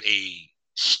has had a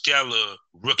stellar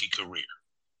rookie career.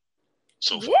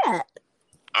 So far.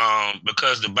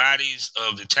 Because the bodies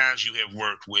of the times you have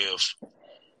worked with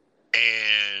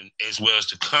and as well as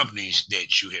the companies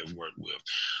that you have worked with.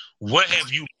 What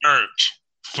have you learned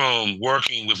from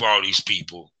working with all these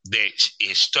people that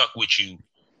is stuck with you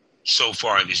so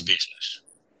far in this business?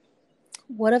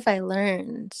 What have I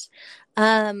learned?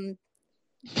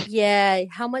 Yeah,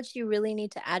 how much you really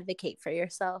need to advocate for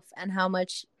yourself and how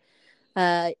much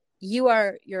you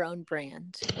are your own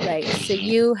brand, right? So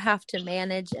you have to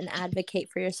manage and advocate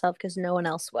for yourself because no one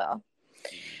else will.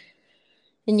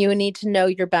 And you need to know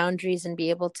your boundaries and be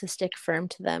able to stick firm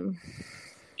to them.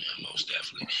 Yeah, most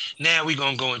definitely. Now we're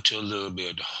going to go into a little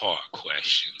bit of the hard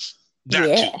questions. Not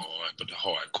too hard, but the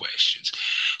hard questions.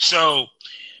 So,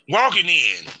 walking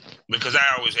in, because I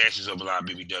always ask this of a lot of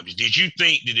BBWs, did you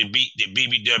think that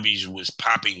BBWs was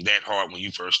popping that hard when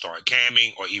you first started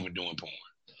camming or even doing porn?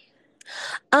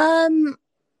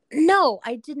 No,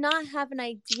 I did not have an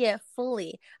idea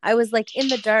fully. I was like in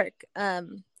the dark,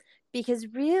 because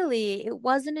really it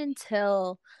wasn't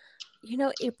until,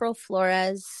 April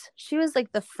Flores, she was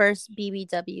like the first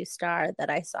BBW star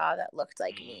that I saw that looked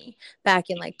like me back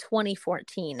in like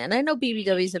 2014. And I know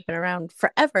BBWs have been around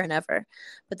forever and ever,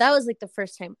 but that was like the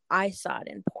first time I saw it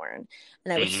in porn.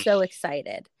 And I was so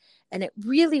excited. And it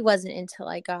really wasn't until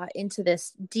I got into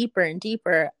this deeper and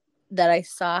deeper that I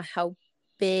saw how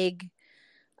big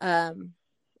of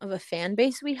a fan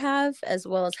base we have, as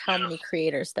well as how many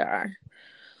creators there are.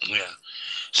 Yeah.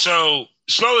 So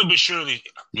slowly but surely,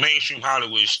 mainstream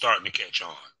Hollywood is starting to catch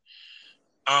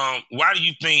on. Why do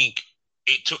you think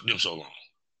it took them so long?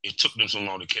 It took them so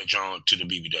long to catch on to the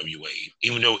BBW wave,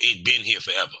 even though it'd been here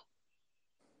forever.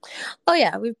 Oh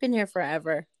yeah, we've been here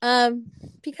forever.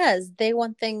 Because they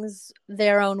want things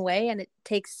their own way, and it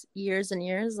takes years and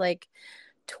years, like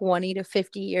 20 to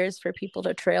 50 years for people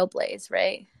to trailblaze,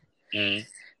 right?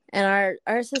 And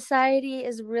our society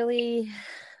is really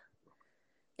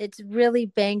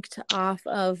banked off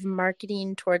of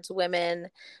marketing towards women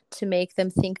to make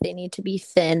them think they need to be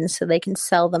thin so they can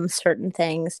sell them certain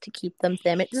things to keep them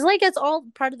thin. It's like it's all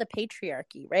part of the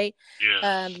patriarchy, right?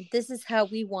 Yeah. This is how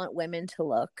we want women to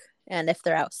look. And if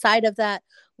they're outside of that,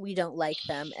 we don't like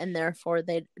them. And therefore,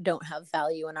 they don't have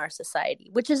value in our society,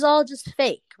 which is all just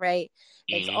fake, right?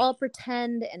 It's all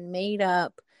pretend and made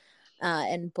up.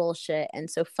 And bullshit. And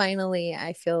so finally,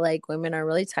 I feel like women are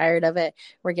really tired of it.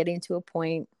 We're getting to a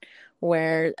point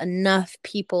where enough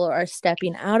people are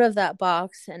stepping out of that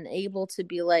box and able to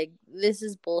be like, this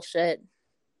is bullshit.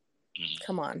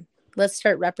 Come on. Let's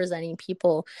start representing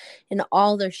people in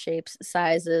all their shapes,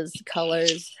 sizes,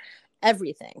 colors,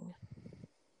 everything.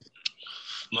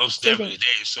 Most definitely.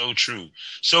 That is so true.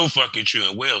 So fucking true.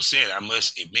 And well said, I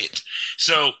must admit.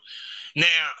 So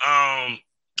now,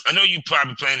 I know you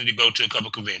probably planning to go to a couple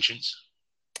conventions.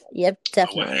 Yep,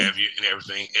 definitely. What have you and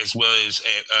everything, as well as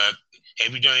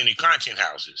have you done any content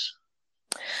houses?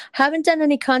 Haven't done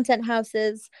any content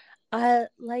houses.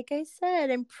 Like I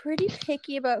said, I'm pretty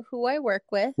picky about who I work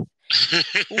with.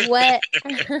 What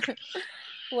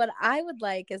I would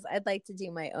like is I'd like to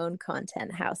do my own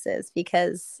content houses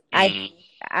because I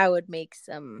would make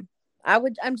some.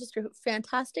 I'm just a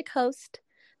fantastic host,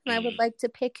 and I would like to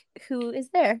pick who is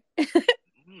there.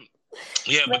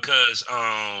 Yeah, because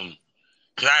I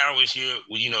always hear,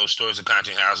 stories of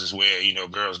content houses where,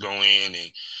 girls go in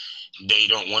and they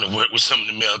don't want to work with some of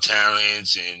the male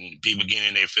talents and people getting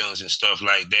in their feelings and stuff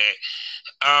like that.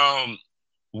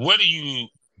 What do you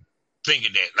think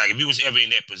of that? Like, if you was ever in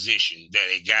that position that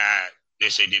a guy,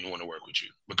 let's say, didn't want to work with you,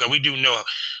 because we do know,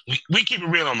 we keep it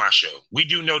real on my show. We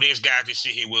do know there's guys that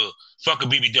sit here will fuck a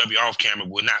BBW off camera,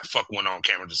 will not fuck one on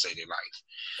camera to save their life.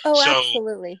 Oh,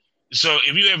 absolutely. So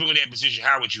if you ever in that position,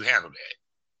 how would you handle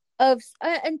that?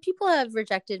 And people have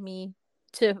rejected me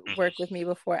to work with me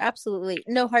before. Absolutely.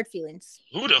 No hard feelings.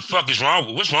 Who the fuck is wrong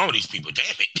with, what's wrong with these people? Damn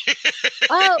it.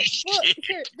 Oh, well,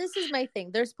 here, this is my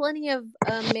thing. There's plenty of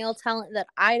male talent that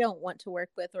I don't want to work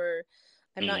with or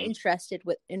I'm not interested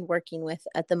in working with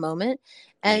at the moment.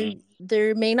 And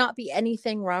there may not be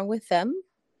anything wrong with them.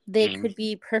 They could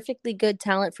be perfectly good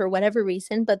talent for whatever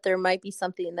reason, but there might be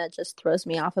something that just throws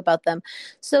me off about them.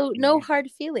 So no hard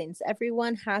feelings.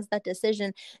 Everyone has that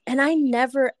decision. And I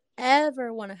never,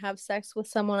 ever want to have sex with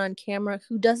someone on camera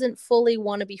who doesn't fully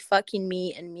want to be fucking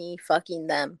me and me fucking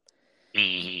them.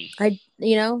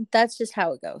 That's just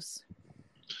how it goes.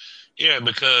 Yeah,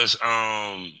 because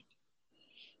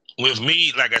with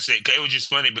me, like I said, it was just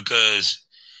funny because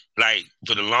like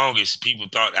for the longest, people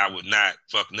thought I would not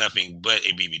fuck nothing but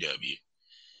a BBW.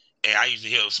 And I used to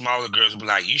hear smaller girls be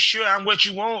like, "You sure I'm what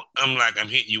you want?" I'm like, "I'm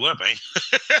hitting you up, ain't?"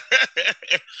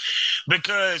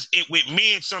 Because with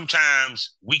men,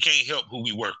 sometimes we can't help who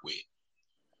we work with.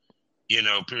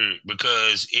 Period.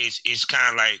 Because it's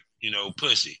kind of like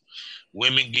pussy.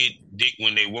 Women get dick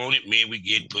when they want it. Men, we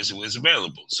get pussy when it's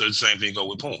available. So the same thing go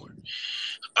with porn.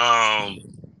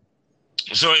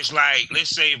 So it's like,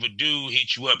 let's say if a dude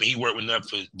hit you up and he working up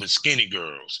for skinny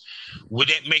girls, would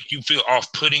that make you feel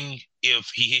off-putting if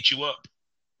he hit you up?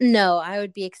 No, I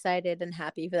would be excited and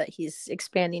happy that he's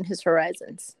expanding his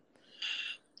horizons.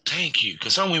 Thank you.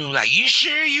 Because some women are like, you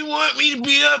sure you want me to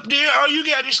be up there? Oh, you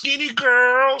got the skinny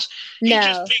girls. No. He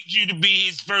just picked you to be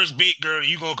his first big girl.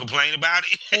 You going to complain about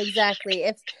it? Exactly.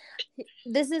 If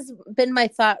this has been my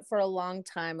thought for a long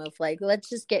time of like, let's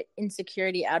just get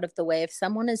insecurity out of the way. If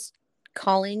someone is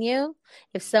calling you,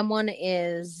 if someone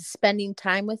is spending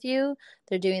time with you,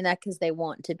 they're doing that because they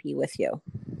want to be with you.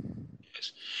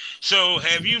 Yes. So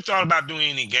have you thought about doing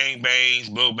any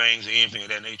gangbangs, blow bangs, or anything of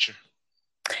that nature?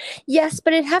 Yes,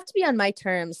 but it'd have to be on my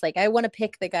terms. Like, I want to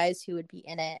pick the guys who would be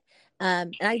in it.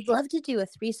 And I'd love to do a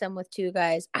threesome with two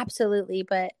guys. Absolutely.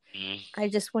 But I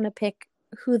just want to pick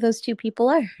who those two people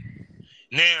are.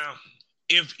 Now,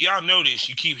 if y'all notice,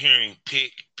 you keep hearing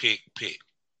pick, pick, pick.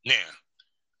 Now,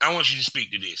 I want you to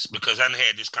speak to this because I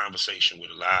had this conversation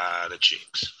with a lot of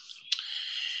chicks.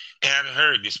 And I've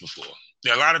heard this before.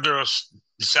 There are a lot of girls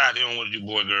decide they don't want to do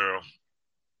boy-girl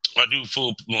or do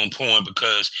full-blown porn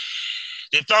because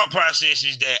their thought process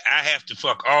is that I have to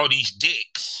fuck all these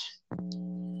dicks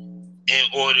in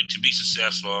order to be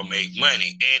successful or make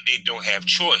money, and they don't have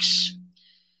choice.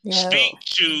 No. Speak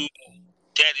to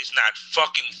that is not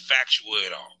fucking factual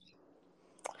at all.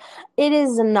 It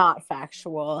is not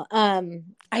factual.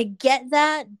 I get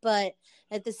that, but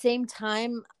at the same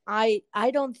time, I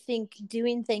don't think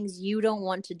doing things you don't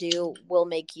want to do will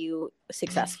make you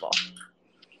successful.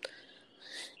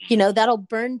 That'll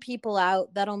burn people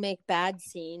out. That'll make bad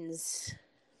scenes.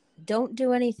 Don't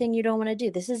do anything you don't want to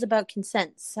do. This is about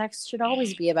consent. Sex should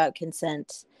always be about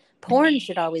consent. Porn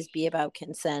should always be about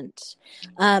consent.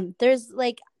 I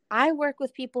work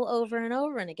with people over and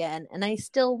over and again, and I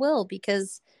still will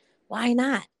because why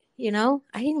not? I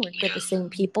didn't work with the same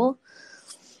people.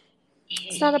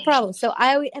 It's not a problem. So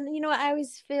I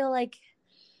always feel like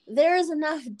there is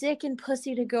enough dick and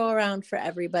pussy to go around for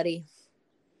everybody.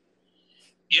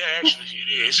 Yeah, actually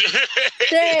it is.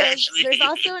 There's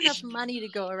also enough money to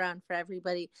go around for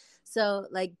everybody. So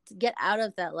like to get out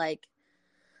of that like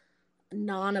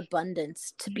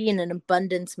non-abundance, to be in an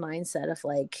abundance mindset of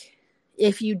like,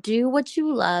 if you do what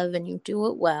you love and you do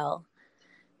it well,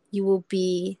 you will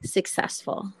be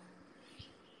successful.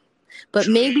 But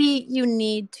maybe you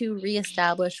need to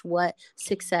reestablish what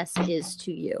success is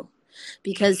to you.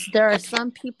 Because there are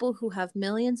some people who have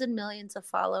millions and millions of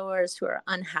followers who are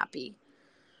unhappy.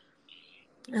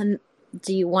 And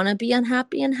do you want to be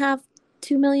unhappy and have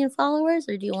 2 million followers,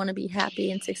 or do you want to be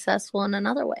happy and successful in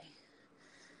another way?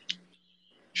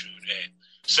 True that.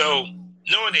 So,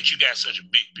 knowing that you got such a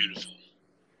big, beautiful,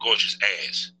 gorgeous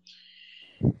ass,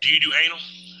 do you do anal?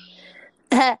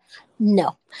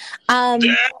 No. No,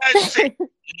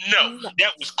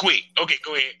 that was quick. Okay,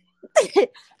 go ahead.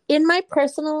 In my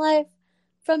personal life,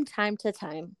 from time to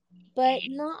time, but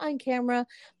not on camera.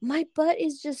 My butt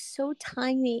is just so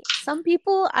tiny. Some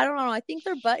people, I don't know, I think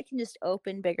their butt can just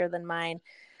open bigger than mine.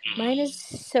 Mine is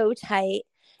so tight,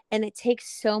 and it takes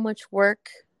so much work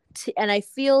and I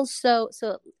feel so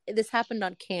this happened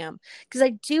on cam because I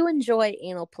do enjoy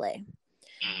anal play.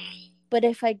 But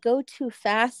if I go too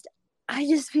fast, I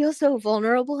just feel so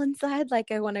vulnerable inside,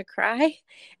 like I want to cry.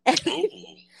 And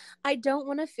I don't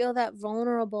want to feel that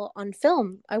vulnerable on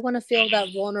film. I want to feel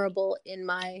that vulnerable in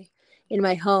my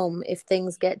home. If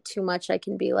things get too much, I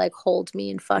can be like, hold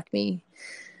me and fuck me.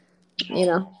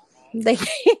 They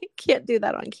can't do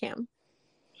that on cam.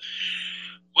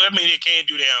 Well, I mean, they can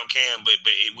do that on cam, but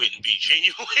it wouldn't be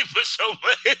genuine for so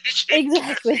much.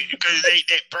 Exactly. Because it ain't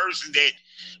that person that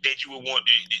you would want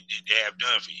to have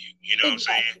done for you. You know what I'm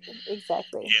saying?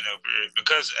 Exactly.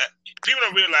 Because people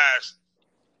don't realize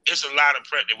it's a lot of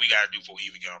prep that we got to do before we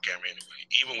even get on camera anyway,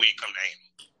 even when it come to anal.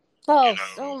 Oh,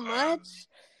 so much.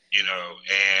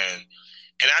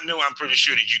 And I know I'm pretty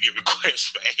sure that you get requests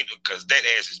for anal because that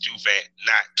ass is too fat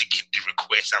not to get the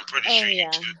request. I'm pretty sure you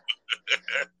do.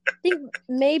 I think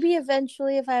maybe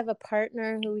eventually if I have a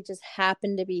partner who we just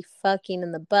happen to be fucking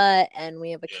in the butt and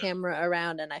we have a camera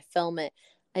around and I film it,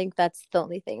 I think that's the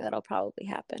only thing that'll probably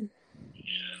happen.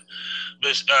 Yeah.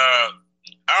 But I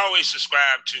always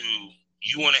subscribe to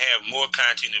you want to have more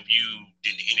content of you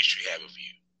than the industry have of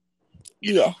you.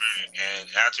 You know, and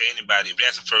I'll tell anybody, if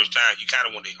that's the first time, you kind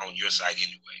of want it on your site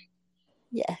anyway.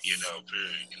 Yes. And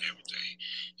everything.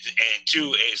 And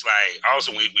two, it's like,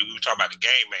 also when we talk about the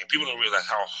game, man, people don't realize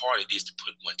how hard it is to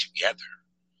put one together.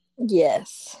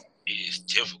 Yes. It is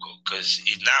difficult because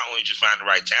it's not only just finding the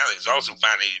right talent, it's also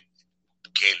finding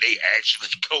can they actually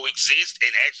coexist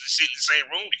and actually sit in the same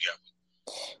room together?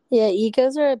 Yeah,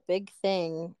 egos are a big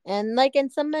thing, and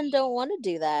some men don't want to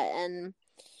do that, and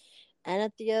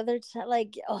at the other time,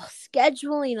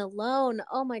 scheduling alone.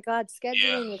 Oh my God,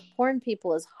 scheduling with porn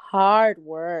people is hard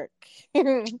work.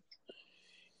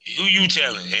 Who you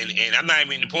telling? And I'm not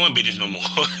even in the porn business no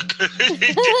more.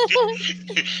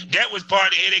 That was part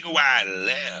of the headache of why I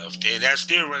left, and I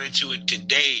still run into it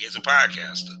today as a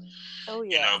podcaster. Oh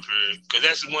yeah, because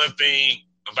that's the one thing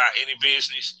about any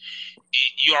business.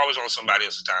 You always on somebody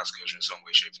else's time schedule in some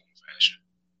way, shape, form, or fashion,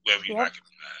 whether you like it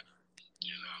or not.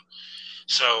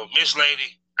 So, Miss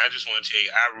Lady, I just want to tell you,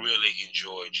 I really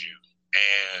enjoyed you,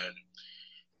 and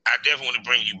I definitely want to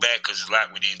bring you back because there's a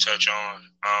lot we didn't touch on.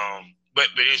 But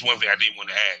there's one thing I did want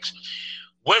to ask.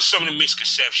 What's some of the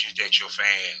misconceptions that your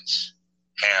fans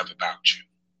have about you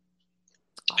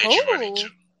that you run into?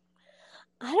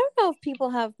 I don't know if people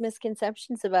have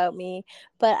misconceptions about me,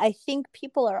 but I think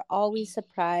people are always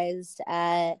surprised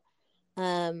at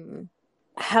how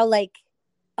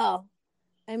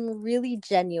I'm really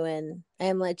genuine.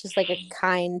 I'm just a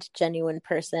kind, genuine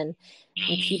person.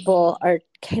 And people are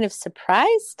kind of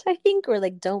surprised, I think, or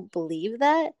don't believe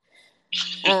that.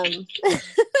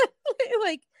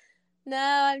 No,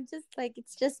 I'm just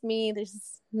it's just me.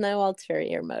 There's no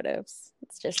ulterior motives.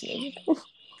 It's just me.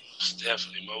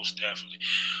 Most definitely.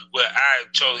 Well, I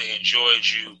totally enjoyed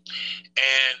you,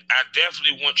 and I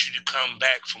definitely want you to come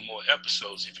back for more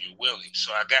episodes if you're willing.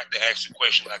 So I got to ask the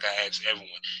question like I ask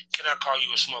everyone. Can I call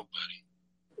you a smoke buddy?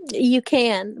 You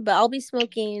can, but I'll be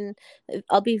vaping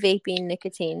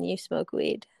nicotine. You smoke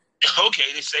weed.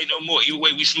 Okay, they say no more. Either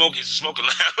way we smoke is a smoking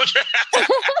lounge.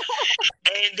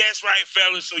 And that's right,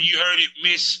 fellas. So you heard it,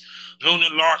 Miss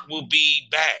Luna Lark will be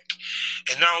back.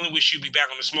 And not only will she be back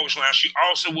on the Smoke Lounge, she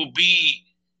also will be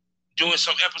doing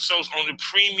some episodes on the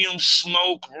Premium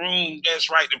Smoke Room. That's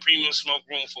right, the Premium Smoke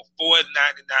Room for $4.99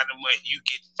 a month. You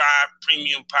get 5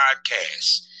 premium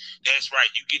podcasts. That's right,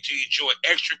 you get to enjoy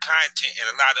extra content and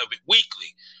a lot of it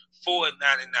weekly. $4.99 a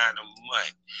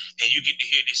month. And you get to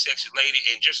hear this sexy lady.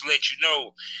 And just to let you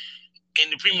know, in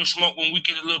the Premium Smoke Room, we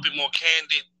get a little bit more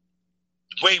candid,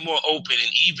 way more open,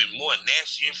 and even more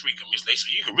nasty and freaky, Miss Lacey.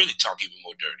 So you can really talk even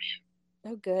more dirty.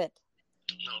 Oh, good.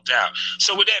 No doubt.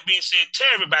 So with that being said,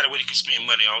 tell everybody where they can spend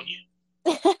money on you.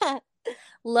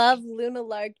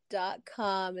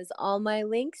 LoveLunaLark.com is all my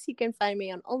links. You can find me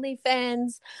on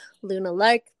OnlyFans, Luna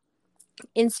Lark,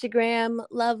 Instagram,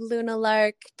 Love Luna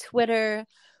Lark, Twitter,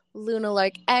 Luna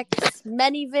Lark X,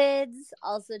 ManyVids,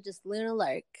 also just Luna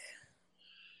Lark.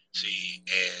 See,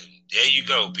 and there you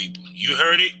go, people. You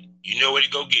heard it. You know where to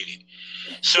go get it.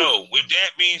 So, with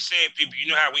that being said, people, you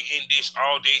know how we end this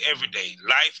all day, every day.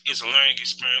 Life is a learning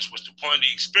experience. What's the point of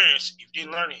the experience if you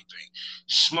didn't learn anything?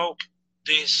 Smoke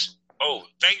this over.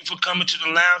 Thank you for coming to the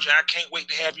lounge, and I can't wait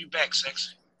to have you back,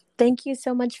 sexy. Thank you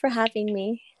so much for having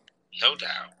me. No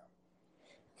doubt.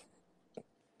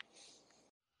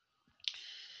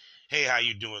 Hey, how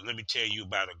you doing? Let me tell you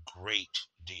about a great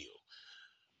deal.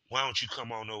 Why don't you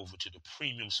come on over to the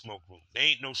Premium Smoke Room? There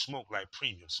ain't no smoke like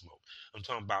Premium Smoke. I'm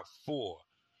talking about 4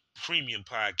 premium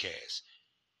podcasts.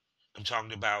 I'm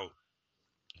talking about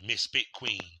Miss Spit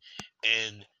Queen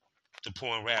and the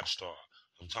Porn Rap Star.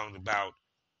 I'm talking about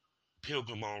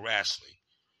Pilgrim on Wrestling.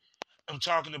 I'm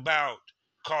talking about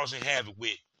Causing Havoc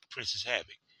with Princess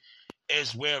Havoc,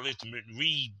 as well as the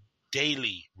Reed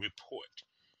Daily Report.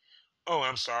 Oh,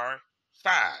 I'm sorry,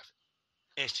 5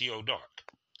 STO Dark.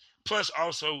 Plus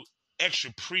also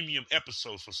extra premium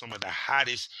episodes for some of the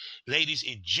hottest ladies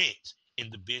and gents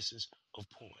in the business of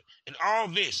porn. And all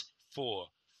this for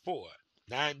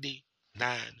 $4.99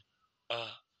 a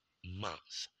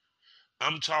month.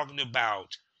 I'm talking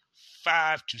about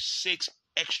 5 to 6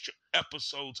 extra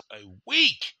episodes a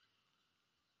week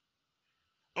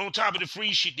on top of the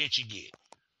free shit that you get.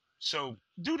 So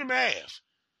do the math.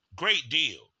 Great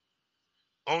deal.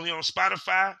 Only on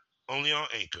Spotify, only on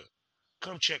Anchor.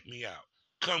 Come check me out.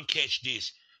 Come catch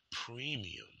this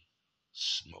premium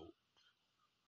smoke.